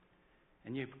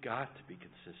 And you've got to be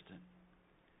consistent.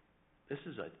 This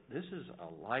is a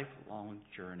lifelong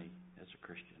journey as a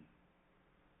Christian,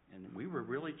 and we were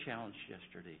really challenged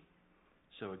yesterday.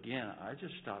 So again, I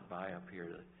just stopped by up here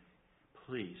to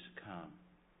please come.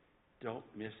 Don't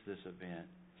miss this event,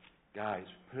 guys.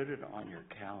 Put it on your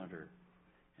calendar.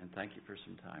 And thank you for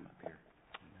some time up here.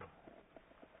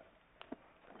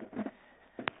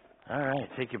 All right,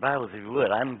 take your Bibles if you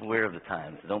would. I'm aware of the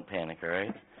time, so don't panic, all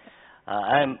right?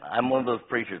 I'm one of those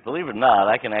preachers. Believe it or not,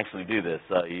 I can actually do this.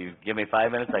 You give me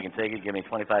 5 minutes, I can take it. Give me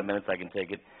 25 minutes, I can take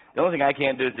it. The only thing I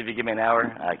can't do is if you give me an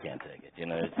hour, I can't take it. You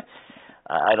know,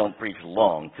 I don't preach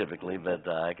long typically, but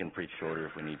I can preach shorter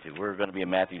if we need to. We're going to be in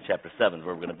Matthew chapter 7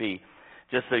 where we're going to be.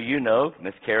 Just so you know,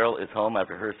 Miss Carol is home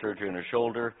after her surgery on her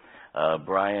shoulder.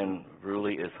 Brian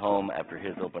Ruley is home after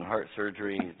his open heart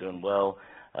surgery. He's doing well.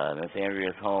 Miss Andrea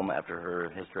is home after her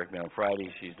hysterectomy on Friday.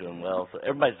 She's doing well. So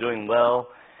everybody's doing well.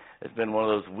 It's been one of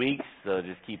those weeks, so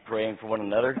just keep praying for one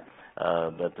another.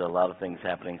 But a lot of things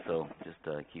happening, so just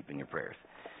keep in your prayers.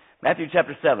 Matthew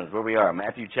chapter 7 is where we are.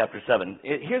 Matthew chapter 7.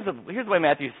 Here's the way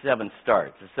Matthew 7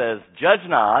 starts. It says, "Judge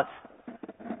not,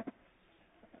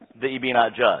 that ye be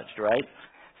not judged," right?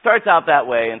 Starts out that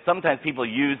way, and sometimes people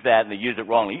use that and they use it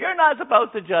wrongly. You're not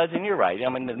supposed to judge, and you're right. I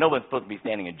mean, no one's supposed to be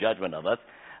standing in judgment of us.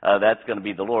 That's going to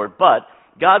be the Lord. But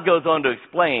God goes on to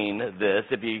explain this.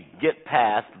 If you get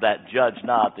past that "judge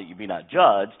not, that you be not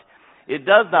judged," it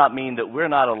does not mean that we're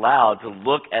not allowed to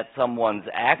look at someone's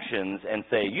actions and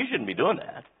say, "You shouldn't be doing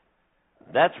that.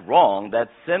 That's wrong.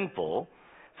 That's sinful."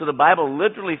 So the Bible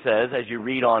literally says, as you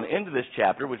read on into this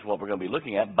chapter, which is what we're going to be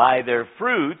looking at, "By their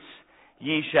fruits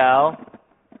ye shall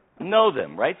know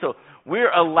them," right? So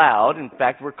we're allowed, in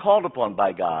fact, we're called upon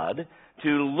by God to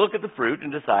look at the fruit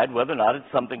and decide whether or not it's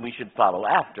something we should follow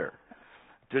after,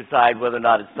 to decide whether or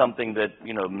not it's something that,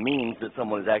 means that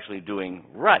someone is actually doing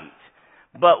right.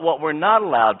 But what we're not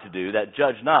allowed to do, that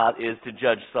judge not, is to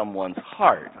judge someone's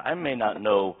heart. I may not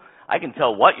know, I can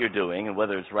tell what you're doing and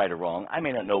whether it's right or wrong. I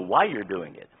may not know why you're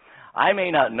doing it. I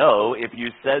may not know if you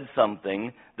said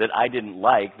something that I didn't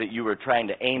like, that you were trying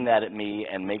to aim that at me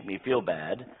and make me feel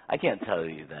bad. I can't tell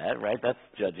you that, right? That's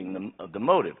judging the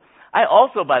motive. I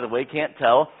also, by the way, can't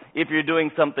tell if you're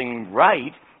doing something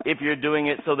right, if you're doing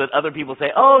it so that other people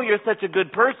say, oh, you're such a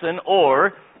good person,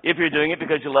 or if you're doing it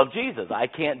because you love Jesus. I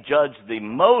can't judge the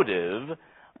motive.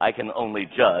 I can only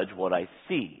judge what I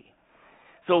see.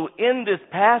 So in this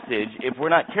passage, if we're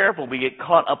not careful, we get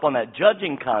caught up on that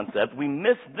judging concept. We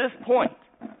miss this point,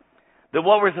 that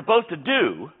what we're supposed to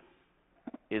do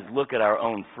is look at our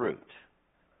own fruit.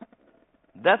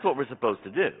 That's what we're supposed to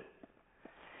do.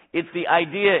 It's the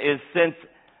idea is, since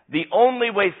the only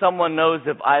way someone knows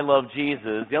if I love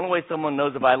Jesus, the only way someone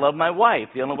knows if I love my wife,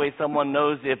 the only way someone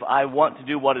knows if I want to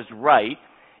do what is right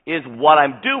is what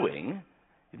I'm doing,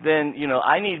 then,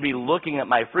 I need to be looking at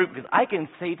my fruit, because I can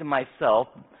say to myself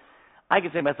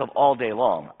all day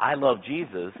long, I love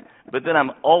Jesus, but then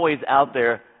I'm always out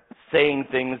there saying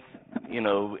things,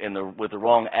 with the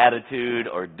wrong attitude,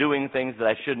 or doing things that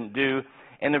I shouldn't do.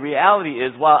 And the reality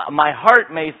is, while my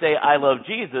heart may say I love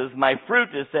Jesus, my fruit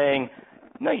is saying,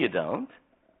 no, you don't.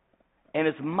 And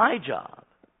it's my job,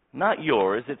 not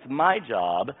yours. It's my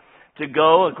job to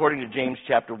go, according to James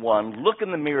chapter 1, look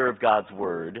in the mirror of God's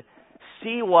Word,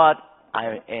 see what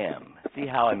I am, see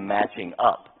how I'm matching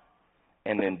up,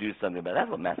 and then do something about it.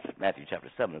 That's what Matthew chapter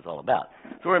 7 is all about.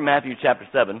 So we're in Matthew chapter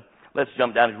 7. Let's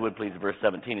jump down, if you would, please, to verse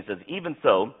 17. It says, even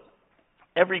so,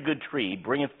 every good tree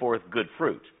bringeth forth good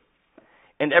fruit,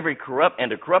 and a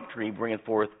corrupt tree bringeth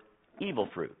forth evil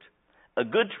fruit. A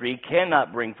good tree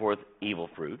cannot bring forth evil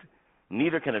fruit,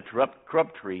 neither can a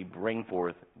corrupt tree bring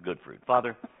forth good fruit.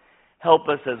 Father, help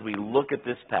us as we look at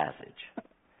this passage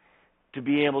to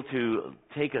be able to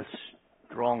take a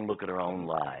strong look at our own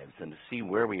lives and to see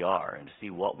where we are and to see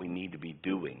what we need to be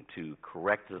doing to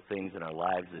correct the things in our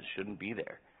lives that shouldn't be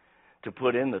there, to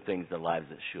put in the things in our lives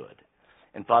that should.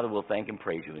 And Father, we'll thank and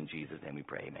praise you in Jesus' name we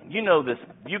pray, amen. You know this,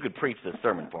 you could preach this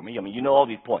sermon for me. You know all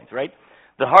these points, right?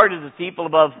 The heart is deceitful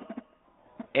above,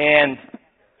 and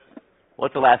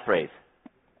what's the last phrase?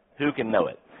 Who can know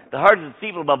it? The heart is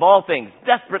deceitful above all things,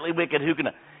 desperately wicked, who can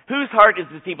know? Whose heart is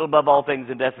deceitful above all things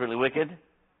and desperately wicked?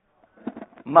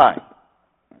 Mine.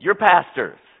 Your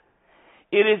pastor's.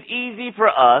 It is easy for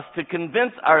us to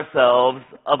convince ourselves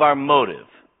of our motive.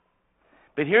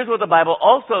 But here's what the Bible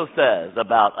also says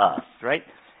about us, right?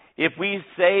 If we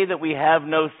say that we have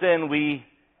no sin, we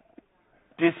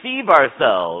deceive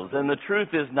ourselves, and the truth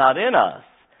is not in us.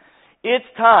 It's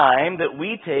time that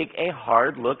we take a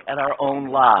hard look at our own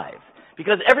lives,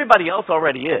 because everybody else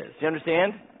already is. You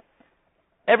understand?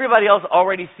 Everybody else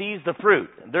already sees the fruit.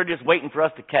 They're just waiting for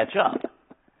us to catch up.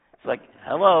 It's like,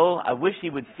 hello, I wish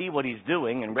he would see what he's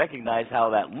doing and recognize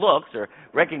how that looks, or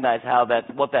recognize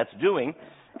what that's doing.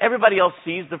 Everybody else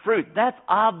sees the fruit. That's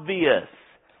obvious.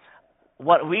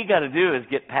 What we got to do is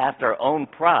get past our own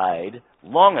pride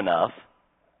long enough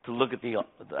to look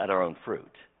at our own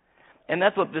fruit. And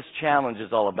that's what this challenge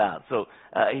is all about. So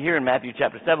here in Matthew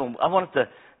chapter 7, I want us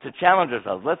to challenge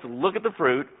ourselves. Let's look at the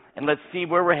fruit, and let's see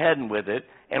where we're heading with it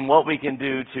and what we can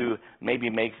do to maybe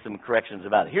make some corrections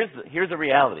about it. Here's the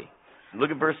reality. Look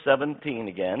at verse 17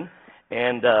 again,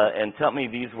 and tell me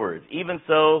these words. Even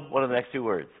so, what are the next two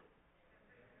words?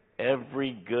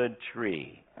 Every good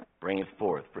tree bringeth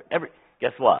forth.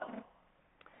 Guess what?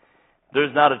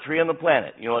 There's not a tree on the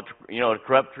planet. You know what a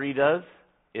corrupt tree does?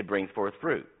 It brings forth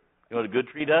fruit. You know what a good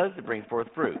tree does? It brings forth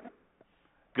fruit.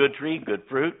 Good tree, good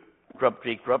fruit. Corrupt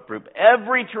tree, corrupt fruit.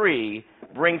 Every tree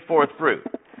brings forth fruit.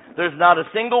 There's not a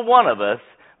single one of us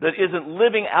that isn't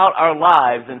living out our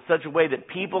lives in such a way that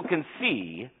people can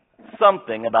see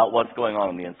something about what's going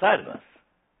on the inside of us.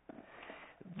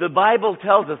 The Bible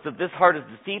tells us that this heart is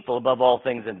deceitful above all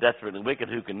things and desperately wicked,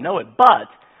 who can know it? But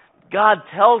God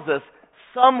tells us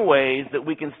some ways that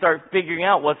we can start figuring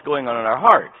out what's going on in our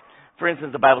heart. For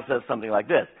instance, the Bible says something like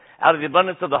this: out of the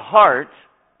abundance of the heart,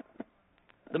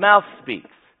 the mouth speaks.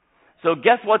 So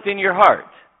guess what's in your heart?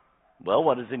 Well,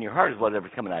 what is in your heart is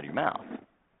whatever's coming out of your mouth.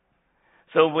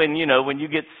 So when you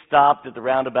get stopped at the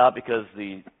roundabout because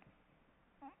the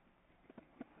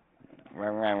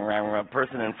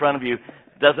person in front of you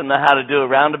doesn't know how to do a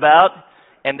roundabout,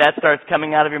 and that starts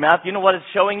coming out of your mouth, you know what it's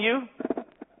showing you?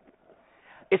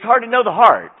 It's hard to know the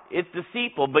heart. It's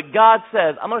deceitful, but God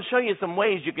says, I'm going to show you some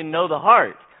ways you can know the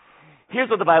heart. Here's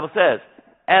what the Bible says: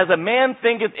 as a man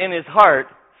thinketh in his heart,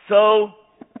 so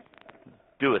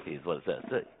doeth he, is what it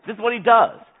says. This is what he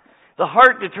does. The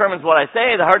heart determines what I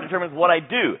say. The heart determines what I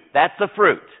do. That's the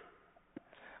fruit.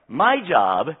 My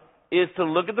job is to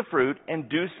look at the fruit and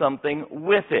do something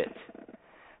with it.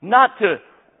 Not to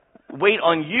wait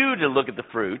on you to look at the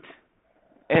fruit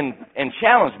and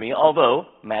challenge me, although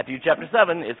Matthew chapter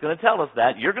 7 is going to tell us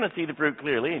that. You're going to see the fruit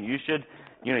clearly, and you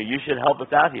should help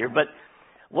us out here. But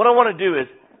what I want to do is,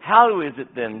 how is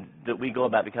it then that we go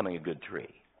about becoming a good tree?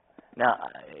 Now,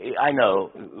 I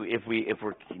know if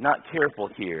we're not careful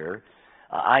here,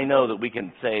 I know that we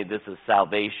can say this is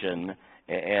salvation,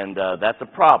 and that's a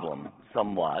problem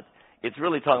somewhat. It's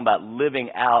really talking about living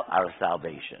out our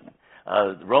salvation.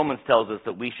 Romans tells us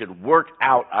that we should work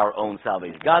out our own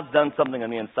salvation. God's done something on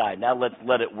the inside. Now let's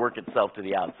let it work itself to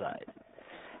the outside.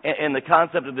 And the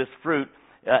concept of this fruit,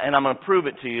 and I'm going to prove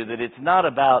it to you, that it's not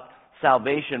about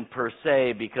salvation per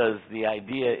se, because the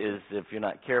idea is if you're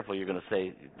not careful, you're going to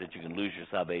say that you can lose your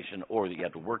salvation or that you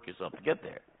have to work yourself to get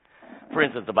there. For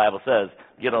instance, the Bible says,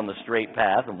 get on the straight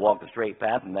path and walk the straight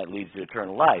path, and that leads to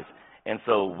eternal life. And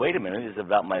so, wait a minute, is it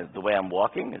about the way I'm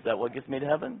walking? Is that what gets me to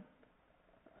heaven?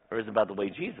 Or is it about the way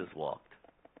Jesus walked?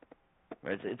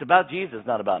 Right? It's about Jesus,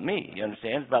 not about me. You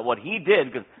understand? It's about what he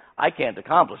did, because I can't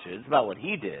accomplish it. It's about what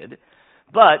he did.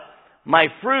 But my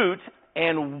fruit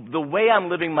and the way I'm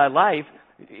living my life,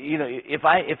 if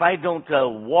I don't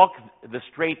walk the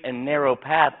straight and narrow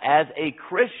path as a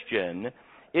Christian,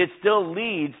 it still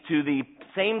leads to the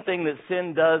same thing that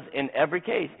sin does in every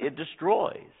case. It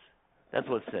destroys. That's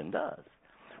what sin does.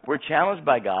 We're challenged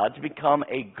by God to become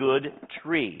a good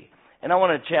tree. And I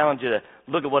want to challenge you to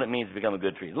look at what it means to become a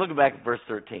good tree. Look back at verse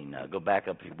 13 now. Go back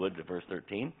up, if you would, to verse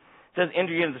 13. It says,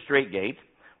 enter ye into the straight gate,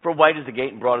 for wide is the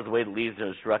gate and broad is the way that leads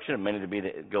to destruction, and many there be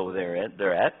that go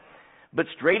thereat. But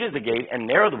straight is the gate and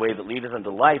narrow the way that leadeth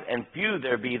unto life, and few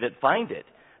there be that find it.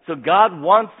 So God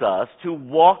wants us to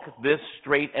walk this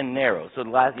straight and narrow. So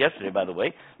yesterday, by the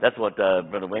way, that's what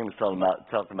Brother Wayne was talking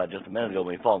about just a minute ago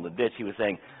when he fell in the ditch. He was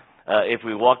saying, if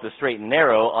we walk the straight and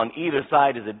narrow, on either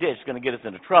side is a ditch. It's going to get us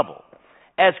into trouble.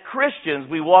 As Christians,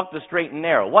 we walk the straight and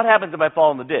narrow. What happens if I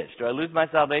fall in the ditch? Do I lose my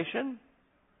salvation?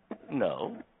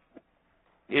 No.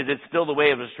 Is it still the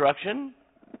way of destruction?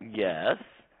 Yes.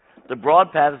 The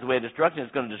broad path is the way of destruction.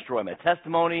 It's going to destroy my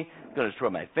testimony. It's going to destroy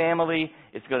my family.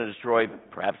 It's going to destroy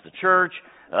perhaps the church,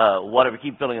 whatever.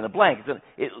 Keep filling in the blank.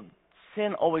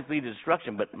 Sin always leads to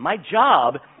destruction, but my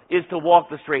job is to walk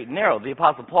the straight and narrow. The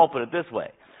Apostle Paul put it this way.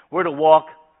 We're to walk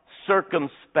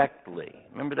circumspectly.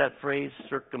 Remember that phrase,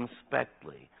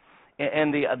 circumspectly?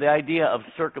 And the idea of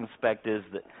circumspect is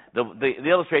that the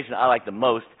illustration I like the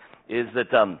most is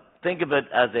that think of it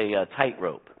as a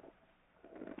tightrope.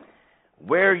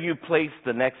 Where you place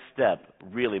the next step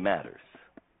really matters.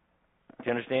 Do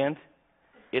you understand?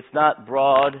 It's not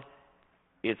broad,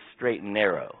 it's straight and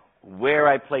narrow. Where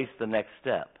I place the next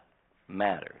step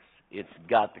matters. It's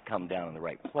got to come down in the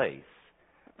right place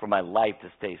for my life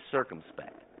to stay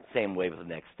circumspect. Same way with the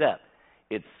next step.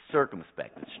 It's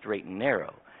circumspect, it's straight and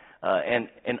narrow.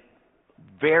 And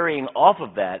varying off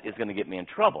of that is going to get me in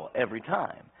trouble every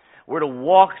time. We're to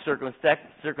walk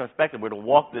circumspectly. We're to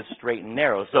walk this straight and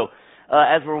narrow. So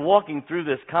as we're walking through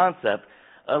this concept,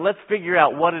 let's figure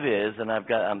out what it is. And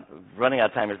I'm running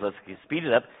out of time here, so let's speed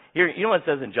it up. Here, you know what it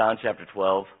says in John chapter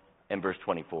 12 and verse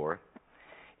 24?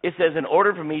 It says, in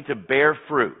order for me to bear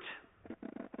fruit,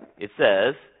 it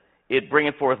says, it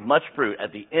bringeth forth much fruit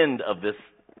at the end of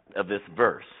this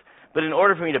verse. But in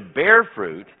order for me to bear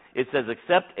fruit, it says,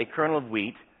 except a kernel of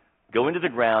wheat, go into the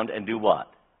ground and do what?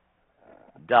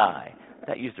 Die.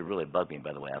 That used to really bug me,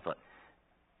 by the way. I thought,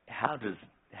 how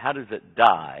does it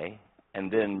die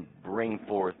and then bring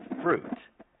forth fruit,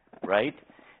 right?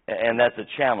 And that's a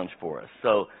challenge for us.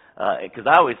 So, because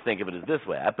I always think of it as this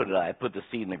way: I put the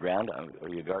seed in the ground. Are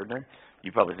you a gardener?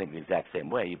 You probably think the exact same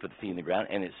way. You put the seed in the ground,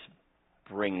 and it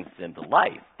springs into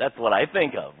life. That's what I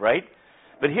think of, right?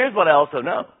 But here's what I also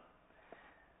know: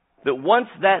 that once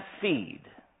that seed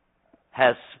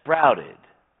has sprouted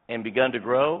and begun to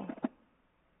grow,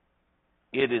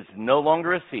 it is no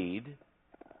longer a seed.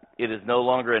 It is no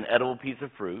longer an edible piece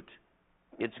of fruit.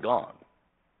 It's gone.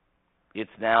 It's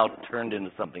now turned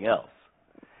into something else.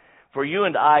 For you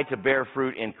and I to bear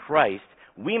fruit in Christ,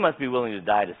 we must be willing to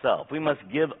die to self. We must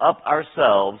give up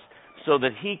ourselves so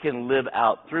that he can live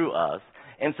out through us.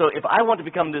 And so if I want to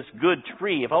become this good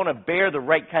tree, if I want to bear the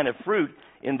right kind of fruit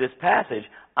in this passage,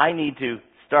 I need to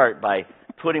start by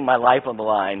putting my life on the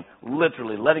line,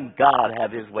 literally letting God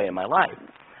have his way in my life.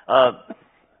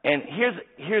 And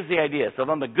here's the idea. So if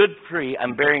I'm a good tree,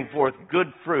 I'm bearing forth good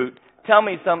fruit. Tell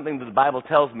me something that the Bible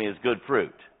tells me is good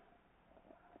fruit.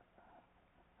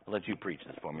 I'll let you preach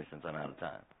this for me since I'm out of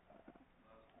time.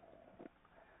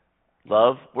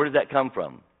 Love, where does that come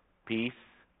from? Peace,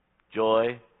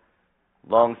 joy,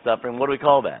 long-suffering. What do we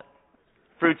call that?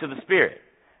 Fruits of the Spirit.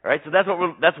 All right, so that's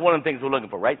one of the things we're looking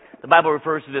for, right? The Bible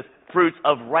refers to this fruits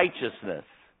of righteousness.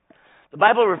 The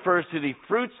Bible refers to the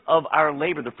fruits of our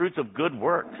labor, the fruits of good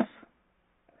works.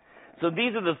 So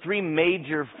these are the three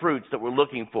major fruits that we're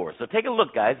looking for. So take a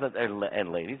look, guys,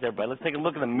 and ladies, everybody, let's take a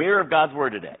look in the mirror of God's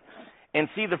Word today and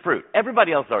see the fruit.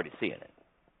 Everybody else is already seeing it.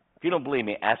 If you don't believe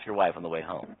me, ask your wife on the way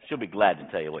home. She'll be glad to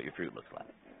tell you what your fruit looks like.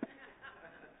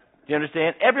 Do you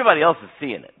understand? Everybody else is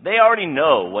seeing it. They already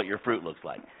know what your fruit looks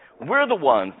like. We're the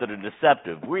ones that are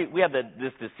deceptive. We have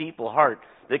this deceitful heart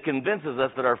that convinces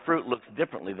us that our fruit looks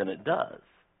differently than it does.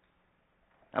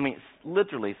 I mean,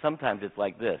 literally, sometimes it's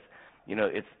like this. You know,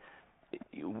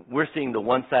 we're seeing the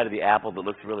one side of the apple that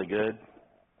looks really good,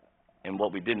 and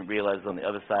what we didn't realize on the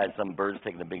other side, some bird's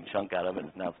taking a big chunk out of it,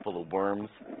 and now it's full of worms.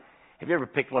 Have you ever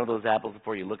picked one of those apples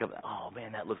before you look up, oh,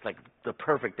 man, that looks like the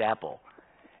perfect apple,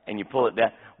 and you pull it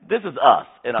down? This is us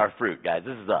in our fruit, guys.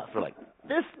 This is us. We're like,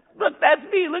 look, that's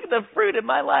me. Look at the fruit in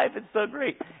my life. It's so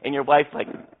great. And your wife's like,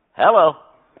 hello.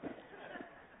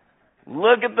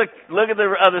 Look at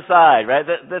the other side, right?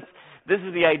 This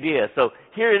is the idea. So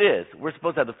here it is. We're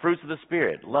supposed to have the fruits of the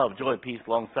Spirit: love, joy, peace,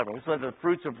 long-suffering. We're supposed to have the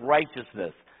fruits of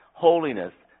righteousness,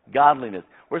 holiness, godliness.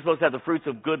 We're supposed to have the fruits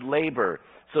of good labor,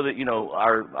 so that, you know,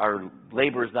 our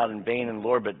labor is not in vain in the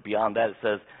Lord. But beyond that, it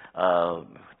says,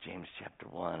 James chapter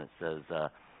 1, it says,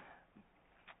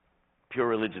 pure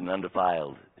religion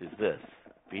undefiled is this: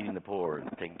 feeding the poor and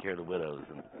taking care of the widows.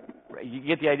 And you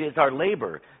get the idea. It's our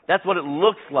labor. That's what it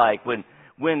looks like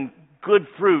when good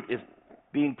fruit is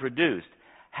being produced.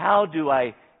 How do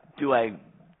I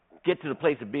get to the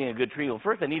place of being a good tree? Well,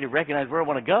 first I need to recognize where I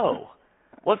want to go.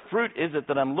 What fruit is it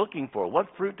that I'm looking for? What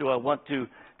fruit do I want to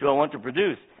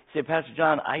produce? You say, Pastor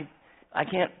John, I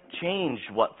can't change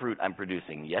what fruit I'm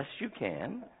producing. Yes, you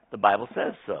can. The Bible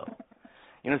says so.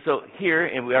 You know, so here,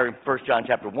 and we are in 1 John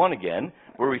chapter 1 again,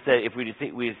 where we say if we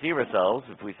deceive ourselves,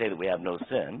 if we say that we have no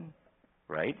sin,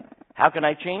 right? How can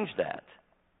I change that?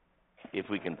 If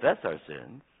we confess our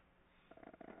sins,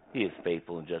 He is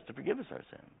faithful and just to forgive us our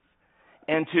sins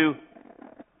and to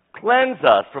cleanse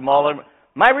us from all our...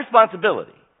 My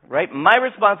responsibility, right? My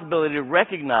responsibility to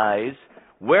recognize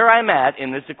where I'm at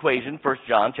in this equation, 1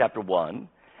 John chapter 1,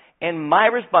 and my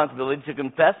responsibility to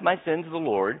confess my sin to the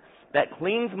Lord. That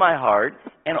cleans my heart,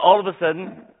 and all of a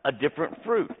sudden, a different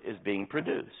fruit is being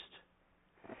produced.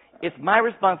 It's my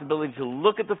responsibility to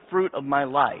look at the fruit of my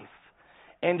life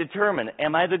and determine,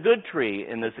 am I the good tree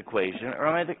in this equation, or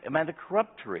am I the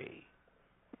corrupt tree?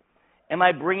 Am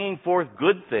I bringing forth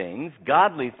good things,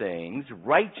 godly things,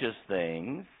 righteous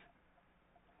things,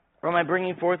 or am I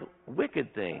bringing forth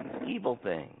wicked things, evil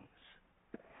things?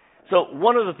 So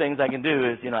one of the things I can do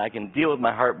is, you know, I can deal with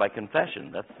my heart by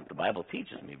confession. That's what the Bible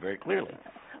teaches me very clearly.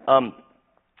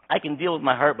 I can deal with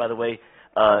my heart, by the way,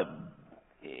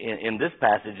 in this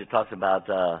passage it talks about,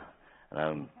 and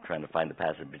I'm trying to find the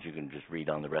passage, but you can just read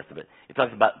on the rest of it. It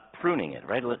talks about pruning it,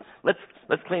 right?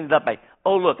 Let's clean it up by,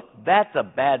 oh, look, that's a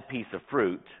bad piece of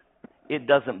fruit. It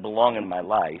doesn't belong in my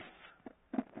life,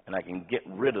 and I can get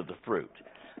rid of the fruit.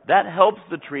 That helps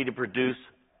the tree to produce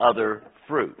other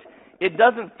fruit. It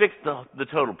doesn't fix the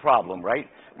total problem, right?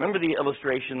 Remember the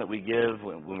illustration that we give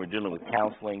when we're dealing with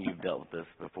counseling? You've dealt with this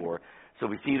before. So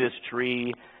we see this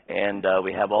tree, and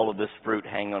we have all of this fruit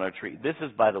hanging on our tree. This is,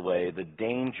 by the way, the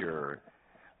danger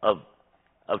of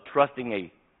trusting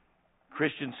a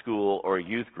Christian school or a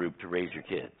youth group to raise your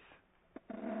kids.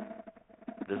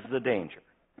 This is the danger.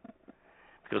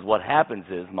 Because what happens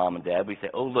is, Mom and Dad, we say,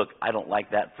 oh, look, I don't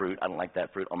like that fruit. I don't like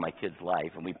that fruit on my kid's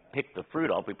life. And we pick the fruit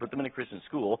off. We put them in a Christian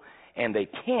school, and they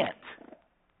can't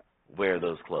wear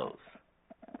those clothes.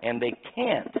 And they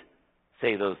can't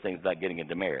say those things about getting a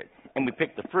demerit. And we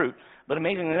pick the fruit. But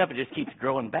amazingly enough, it just keeps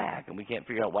growing back, and we can't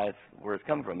figure out where it's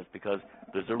coming from. It's because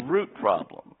there's a root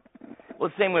problem. Well,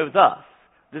 it's the same way with us.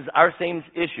 This is our same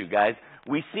issue, guys.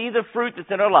 We see the fruit that's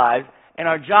in our lives, and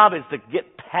our job is to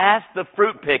get past the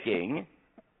fruit picking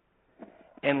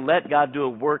and let God do a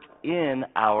work in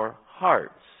our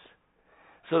hearts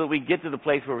so that we get to the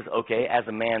place where it's, okay, as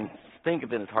a man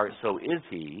thinketh in his heart, so is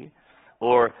he.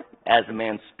 Or as a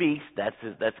man speaks, that's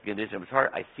the condition of his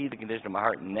heart. I see the condition of my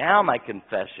heart. Now my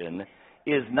confession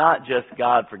is not just,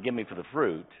 God, forgive me for the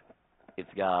fruit. It's,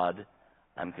 God,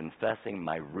 I'm confessing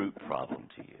my root problem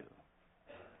to you.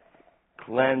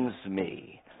 Cleanse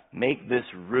me. Make this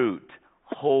root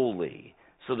holy,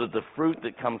 so that the fruit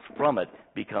that comes from it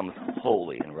becomes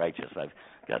holy and righteous. I've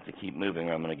got to keep moving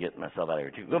or I'm going to get myself out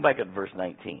of here. Go back at verse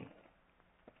 19.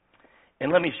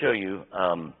 And let me show you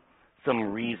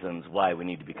some reasons why we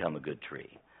need to become a good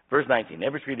tree. Verse 19,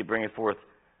 every tree that bringeth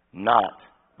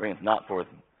not forth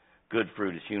good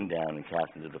fruit is hewn down and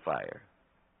cast into the fire.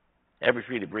 Every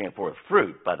tree that bringeth forth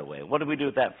fruit, by the way, what do we do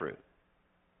with that fruit?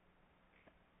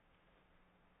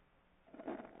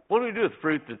 What do we do with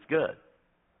fruit that's good?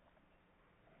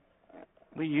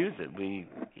 We use it. We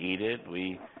eat it.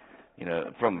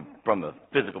 From a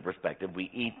physical perspective, we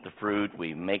eat the fruit.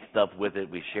 We make stuff with it.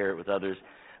 We share it with others.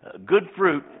 Good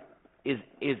fruit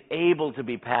is able to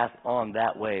be passed on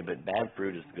that way, but bad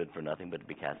fruit is good for nothing but to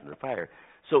be cast into the fire.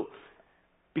 So,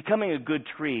 becoming a good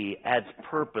tree adds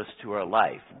purpose to our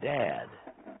life. Dad,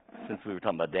 since we were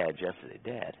talking about dads yesterday,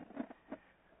 Dad,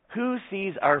 who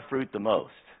sees our fruit the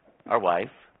most? Our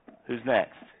wife. Who's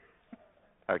next?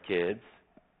 Our kids.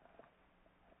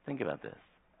 Think about this.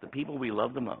 The people we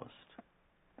love the most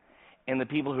and the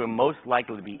people who are most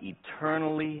likely to be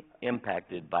eternally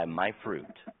impacted by my fruit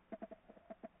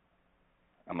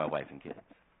are my wife and kids.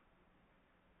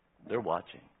 They're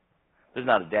watching. There's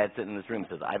not a dad sitting in this room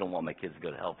who says, I don't want my kids to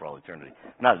go to hell for all eternity.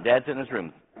 Not a dad sitting in this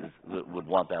room that would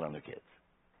want that on their kids.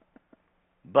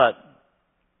 But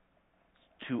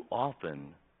too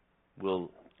often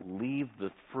we'll leave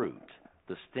the fruit,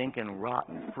 the stinking,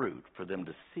 rotten fruit, for them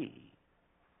to see.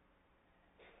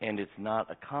 And it's not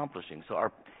accomplishing. So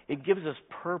it gives us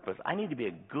purpose. I need to be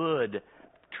a good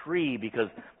tree because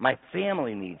my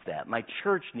family needs that. My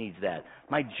church needs that.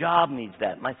 My job needs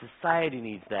that. My society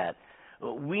needs that.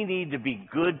 We need to be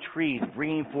good trees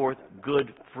bringing forth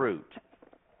good fruit.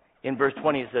 In verse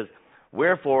 20 it says,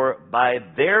 wherefore by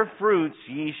their fruits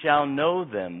ye shall know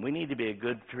them. We need to be a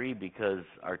good tree because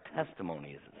our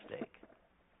testimony is at stake.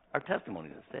 Our testimony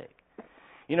is at stake.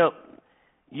 You know,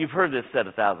 you've heard this said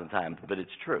 1,000 times, but it's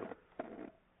true.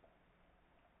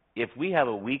 If we have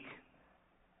a weak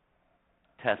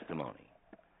testimony,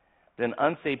 then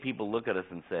unsaved people look at us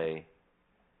and say,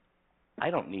 I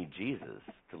don't need Jesus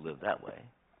to live that way.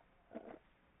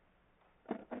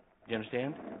 Do you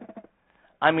understand?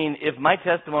 I mean, if my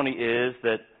testimony is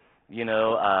that,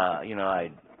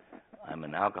 I'm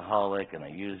an alcoholic and I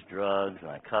use drugs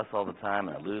and I cuss all the time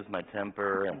and I lose my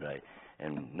temper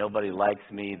and nobody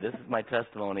likes me, this is my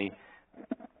testimony.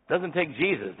 It doesn't take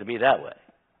Jesus to be that way.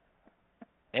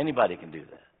 Anybody can do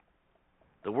that.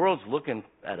 The world's looking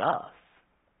at us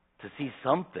to see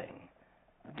something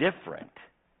different.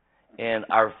 And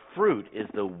our fruit is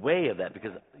the way of that,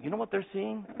 because you know what they're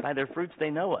seeing? By their fruits they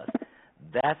know us.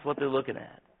 That's what they're looking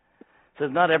at. It says,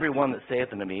 not everyone that saith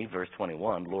unto me, verse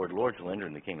 21, Lord, Lord, shall enter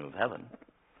in the kingdom of heaven,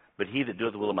 but he that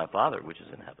doeth the will of my Father which is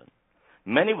in heaven.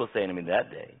 Many will say unto me that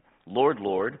day, Lord,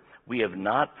 Lord, we have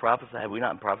not prophesied, have we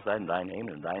not prophesied in thy name,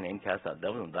 and in thy name cast out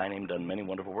devils, and in thy name done many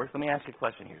wonderful works? Let me ask you a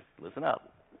question here. Listen up.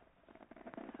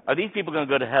 Are these people going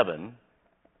to go to heaven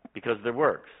because of their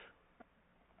works?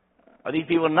 Are these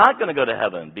people not going to go to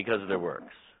heaven because of their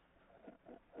works?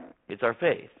 It's our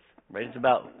faith, right? It's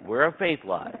about where our faith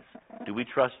lies. Do we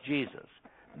trust Jesus?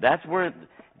 That's where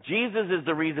Jesus is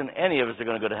the reason any of us are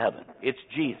going to go to heaven. It's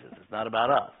Jesus. It's not about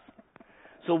us.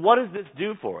 So what does this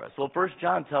do for us? Well, 1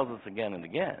 John tells us again and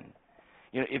again.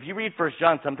 You know, if you read 1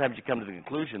 John, sometimes you come to the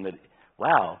conclusion that,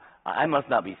 wow, I must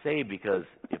not be saved because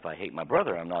if I hate my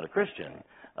brother, I'm not a Christian.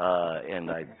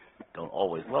 And I don't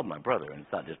always love my brother. And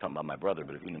it's not just talking about my brother,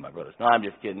 but if you knew my brothers. No, I'm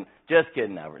just kidding. Just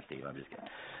kidding, Albert Steve. I'm just kidding.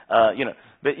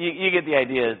 But you get the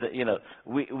idea is that,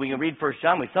 we can read 1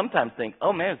 John. We sometimes think,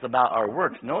 oh, man, it's about our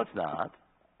works. No, it's not.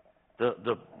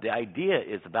 The idea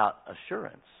is about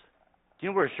assurance. Do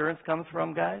you know where assurance comes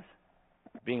from, guys?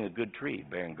 Being a good tree,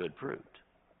 bearing good fruit.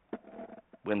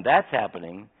 When that's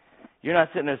happening, you're not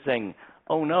sitting there saying,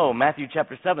 oh, no, Matthew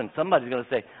chapter 7, somebody's going to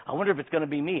say, I wonder if it's going to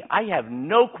be me. I have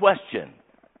no question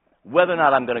whether or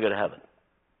not I'm going to go to heaven.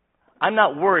 I'm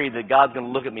not worried that God's going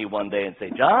to look at me one day and say,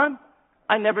 John,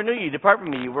 I never knew you. Depart from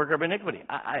me, you worker of iniquity.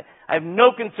 I have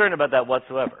no concern about that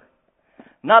whatsoever.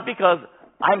 Not because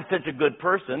I'm such a good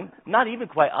person, not even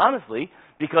quite honestly,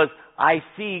 because I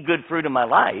see good fruit in my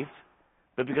life,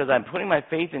 but because I'm putting my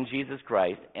faith in Jesus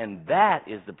Christ, and that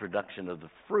is the production of the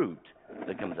fruit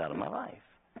that comes out of my life.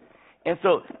 And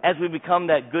so, as we become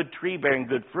that good tree bearing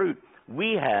good fruit,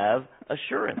 we have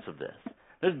assurance of this.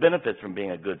 There's benefits from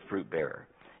being a good fruit bearer.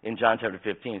 In John chapter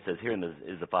 15, it says, herein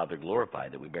is the Father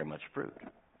glorified, that we bear much fruit.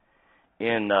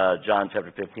 In John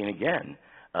chapter 15 again,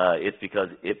 it's because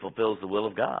it fulfills the will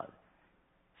of God.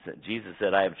 Jesus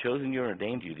said, I have chosen you and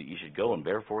ordained you that you should go and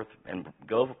bear forth and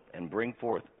go and bring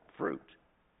forth fruit.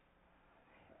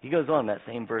 He goes on in that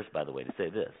same verse, by the way, to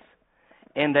say this,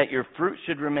 and that your fruit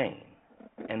should remain.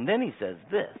 And then he says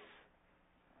this,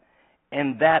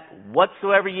 and that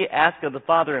whatsoever ye ask of the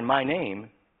Father in my name,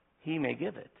 he may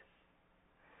give it.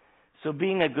 So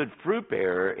being a good fruit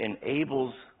bearer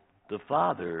enables the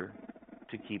Father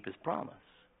to keep His promise?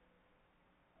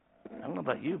 I don't know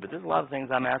about you, but there's a lot of things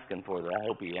I'm asking for that I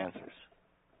hope He answers.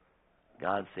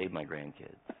 God, save my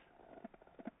grandkids.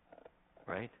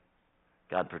 Right?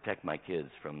 God, protect my kids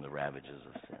from the ravages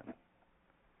of sin.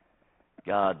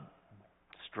 God,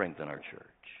 strengthen our church.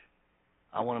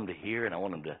 I want them to hear and I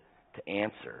want them to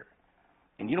answer.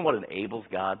 And you know what enables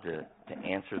God to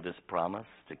answer this promise,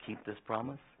 to keep this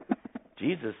promise?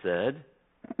 Jesus said,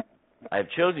 I have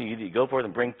chosen you to go forth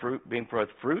and bring forth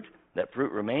fruit. That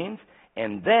fruit remains.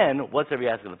 And then, whatsoever you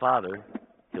ask of the Father,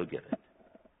 He'll give it.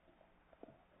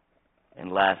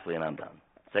 And lastly, and I'm done,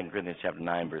 2 Corinthians chapter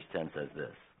 9, verse 10 says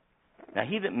this. Now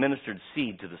he that ministered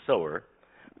seed to the sower,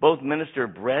 both minister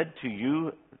bread to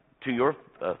you,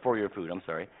 for your food,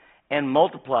 and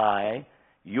multiply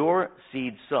your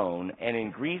seed sown, and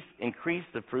increase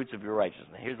the fruits of your righteousness.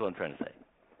 Now, here's what I'm trying to say.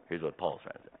 Here's what Paul's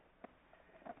trying to say.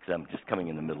 Because I'm just coming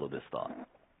in the middle of this thought.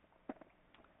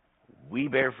 We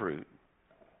bear fruit.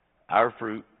 Our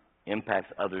fruit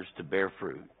impacts others to bear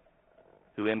fruit,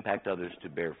 who impact others to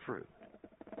bear fruit.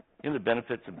 You know the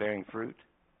benefits of bearing fruit?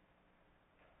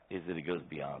 Is that it goes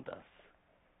beyond us.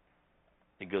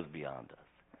 It goes beyond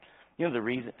us. You know the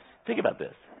reason? Think about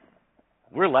this.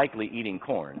 We're likely eating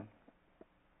corn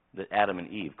that Adam and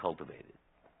Eve cultivated.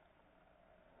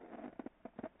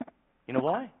 You know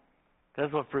why?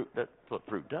 That's what fruit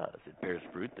does. It bears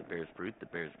fruit, that bears fruit,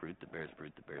 that bears fruit, that bears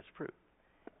fruit, that bears fruit.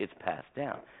 It's passed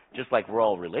down. Just like we're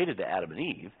all related to Adam and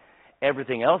Eve,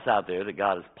 everything else out there that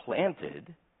God has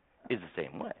planted is the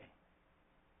same way.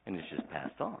 And it's just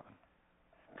passed on.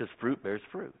 Because fruit bears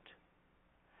fruit.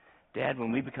 Dad,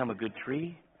 when we become a good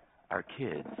tree, our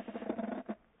kids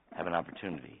have an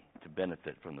opportunity to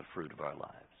benefit from the fruit of our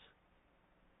lives.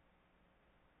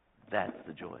 That's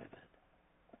the joy of it.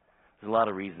 There's a lot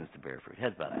of reasons to bear fruit.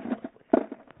 Heads bowed, please.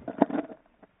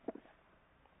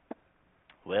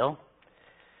 Well,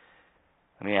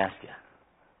 let me ask you,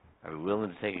 are we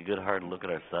willing to take a good hard look at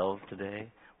ourselves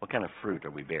today? What kind of fruit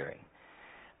are we bearing?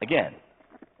 Again,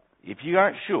 if you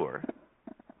aren't sure,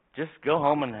 just go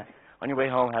home and on your way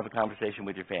home have a conversation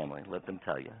with your family. Let them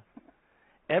tell you.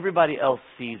 Everybody else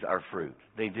sees our fruit.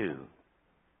 They do.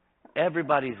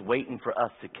 Everybody's waiting for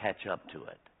us to catch up to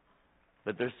it.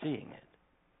 But they're seeing it.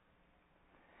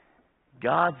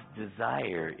 God's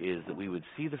desire is that we would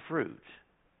see the fruit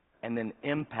and then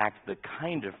impact the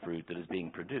kind of fruit that is being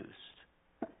produced.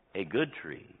 A good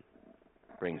tree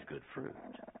brings good fruit.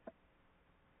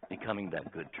 Becoming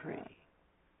that good tree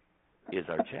is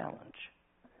our challenge.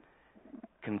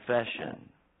 Confession,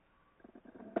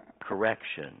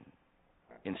 correction,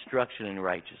 instruction in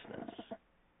righteousness.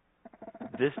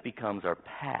 This becomes our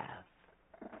path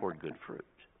toward good fruit.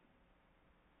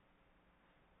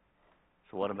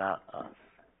 So what about us?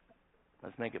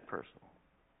 Let's make it personal.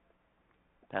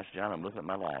 Pastor John, I'm looking at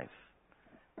my life,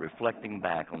 reflecting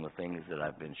back on the things that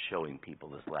I've been showing people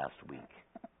this last week.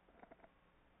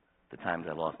 The times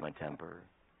I lost my temper,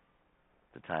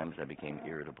 the times I became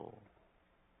irritable,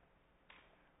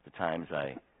 the times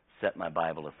I set my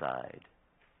Bible aside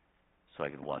so I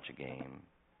could watch a game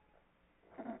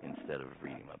instead of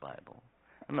reading my Bible.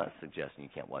 I'm not suggesting you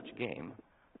can't watch a game.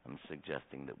 I'm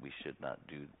suggesting that we should not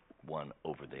do one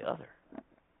over the other.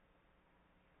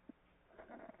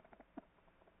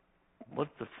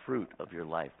 What's the fruit of your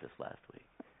life this last week?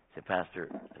 Say, Pastor,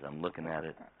 as I'm looking at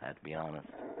it, I have to be honest.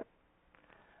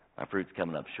 My fruit's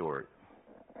coming up short.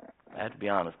 I have to be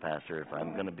honest, Pastor, if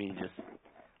I'm going to be just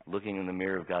looking in the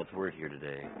mirror of God's Word here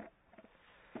today,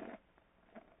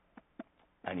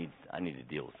 I need to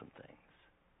deal with some things.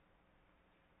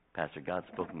 Pastor, God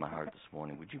spoke in my heart this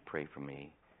morning. Would you pray for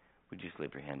me? Would you just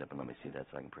lift your hand up and let me see that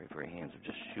so I can pray for your hands are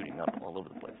just shooting up all over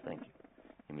the place. Thank you.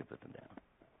 Let me put them down.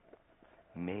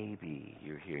 Maybe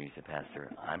you're here and you say,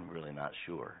 Pastor, I'm really not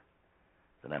sure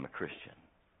that I'm a Christian.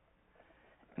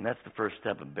 And that's the first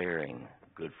step of bearing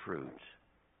good fruit.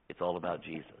 It's all about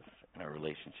Jesus and our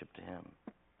relationship to Him.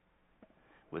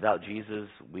 Without Jesus,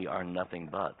 we are nothing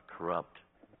but corrupt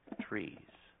trees,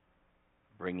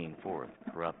 bringing forth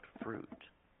corrupt fruit.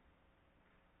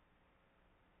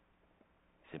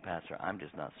 You say, Pastor, I'm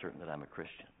just not certain that I'm a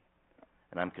Christian.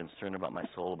 And I'm concerned about my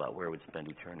soul, about where I would spend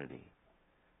eternity.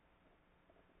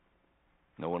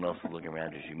 No one else is looking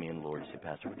around, just you, me, and the Lord. You say,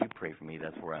 Pastor, would you pray for me?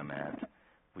 That's where I'm at.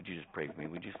 Would you just pray for me?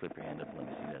 Would you slip your hand up and let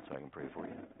me see that so I can pray for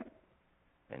you?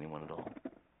 Anyone at all?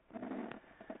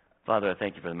 Father, I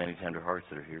thank you for the many tender hearts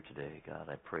that are here today. God,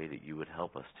 I pray that you would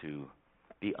help us to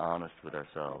be honest with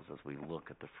ourselves as we look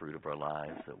at the fruit of our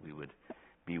lives, that we would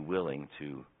be willing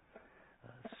to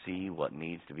see what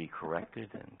needs to be corrected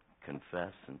and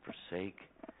confess and forsake,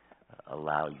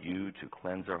 allow you to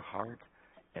cleanse our heart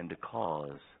and to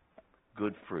cause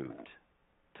good fruit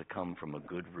to come from a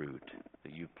good root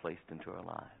that you've placed into our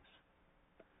lives.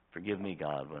 Forgive me,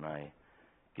 God, when I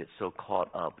get so caught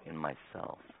up in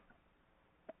myself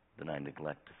that I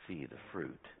neglect to see the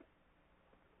fruit.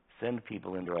 Send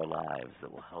people into our lives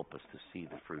that will help us to see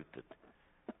the fruit that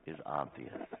is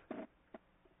obvious.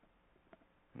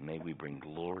 May we bring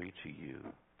glory to you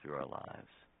through our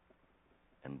lives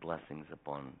and blessings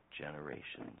upon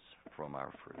generations from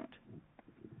our fruit.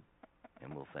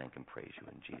 And we'll thank and praise you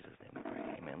in Jesus' name we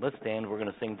pray. Amen. Let's stand. We're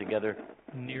going to sing together.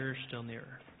 Nearer, still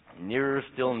nearer. Nearer,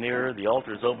 still nearer. The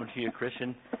altar is open to you,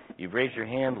 Christian. You've raised your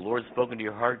hand. The Lord's spoken to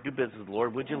your heart. Do business with the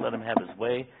Lord. Would you let him have his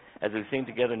way? As we sing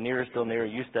together, nearer, still nearer,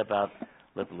 you step out.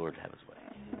 Let the Lord have his way.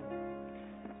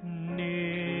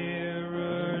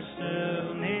 Nearer,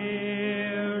 still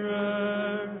nearer,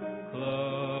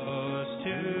 close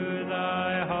to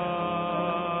thy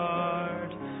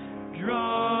heart.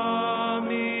 Draw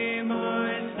me,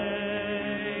 my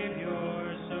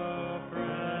Savior, so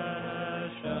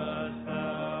precious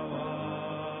thou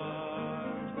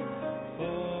art.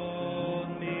 Fold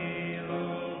me,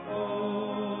 oh,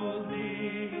 fold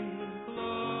me,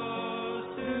 close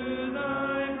to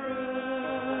thy breast.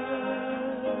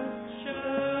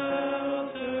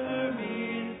 Shelter me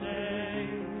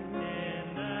safe in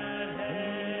that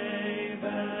haven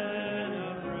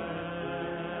of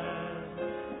rest.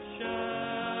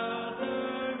 Shelter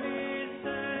me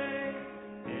safe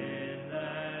in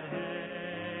that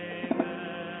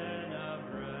haven of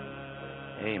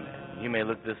rest. Amen. You may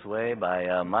look this way.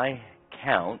 By my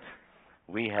count,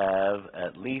 we have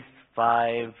at least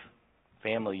 5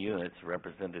 family units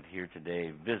represented here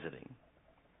today visiting.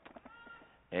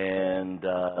 And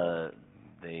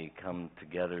they come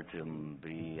together to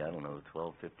be,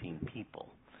 12, 15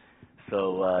 people.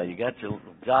 So you got your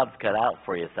jobs cut out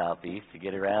for you, Southeast, to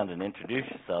get around and introduce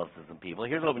yourselves to some people.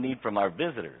 Here's what we need from our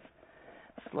visitors.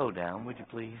 Slow down, would you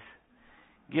please?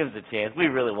 Give us a chance. We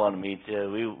really want to meet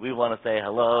you. We want to say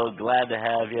hello, glad to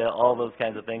have you, all those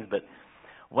kinds of things. But,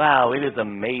 wow, it is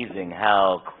amazing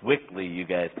how quickly you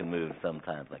guys can move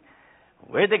sometimes. Like,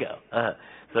 where'd they go?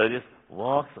 So just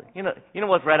walk. You know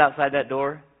what's right outside that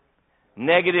door?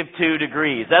 -2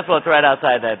 degrees. That's what's right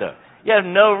outside that door. You have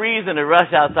no reason to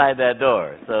rush outside that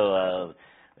door. So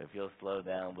if you'll slow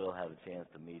down, we'll have a chance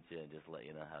to meet you and just let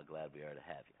you know how glad we are to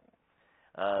have you.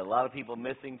 A lot of people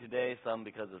missing today, some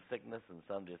because of sickness and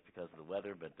some just because of the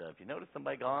weather. But if you notice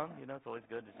somebody gone, it's always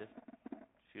good to just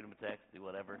shoot them a text, do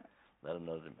whatever, let them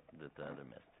know that they're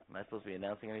missed. Am I supposed to be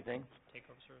announcing anything?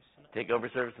 Takeover service tonight. Takeover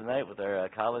service tonight with our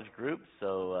college group.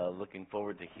 So looking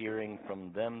forward to hearing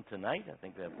from them tonight. I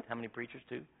think we have, how many preachers?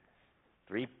 2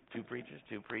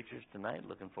 preachers tonight.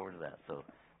 Looking forward to that. So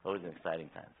always an exciting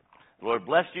time. So, the Lord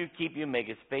bless you, keep you, make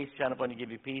his face shine upon you,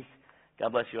 give you peace.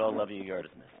 God bless you all. Love you. You are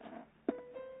dismissed.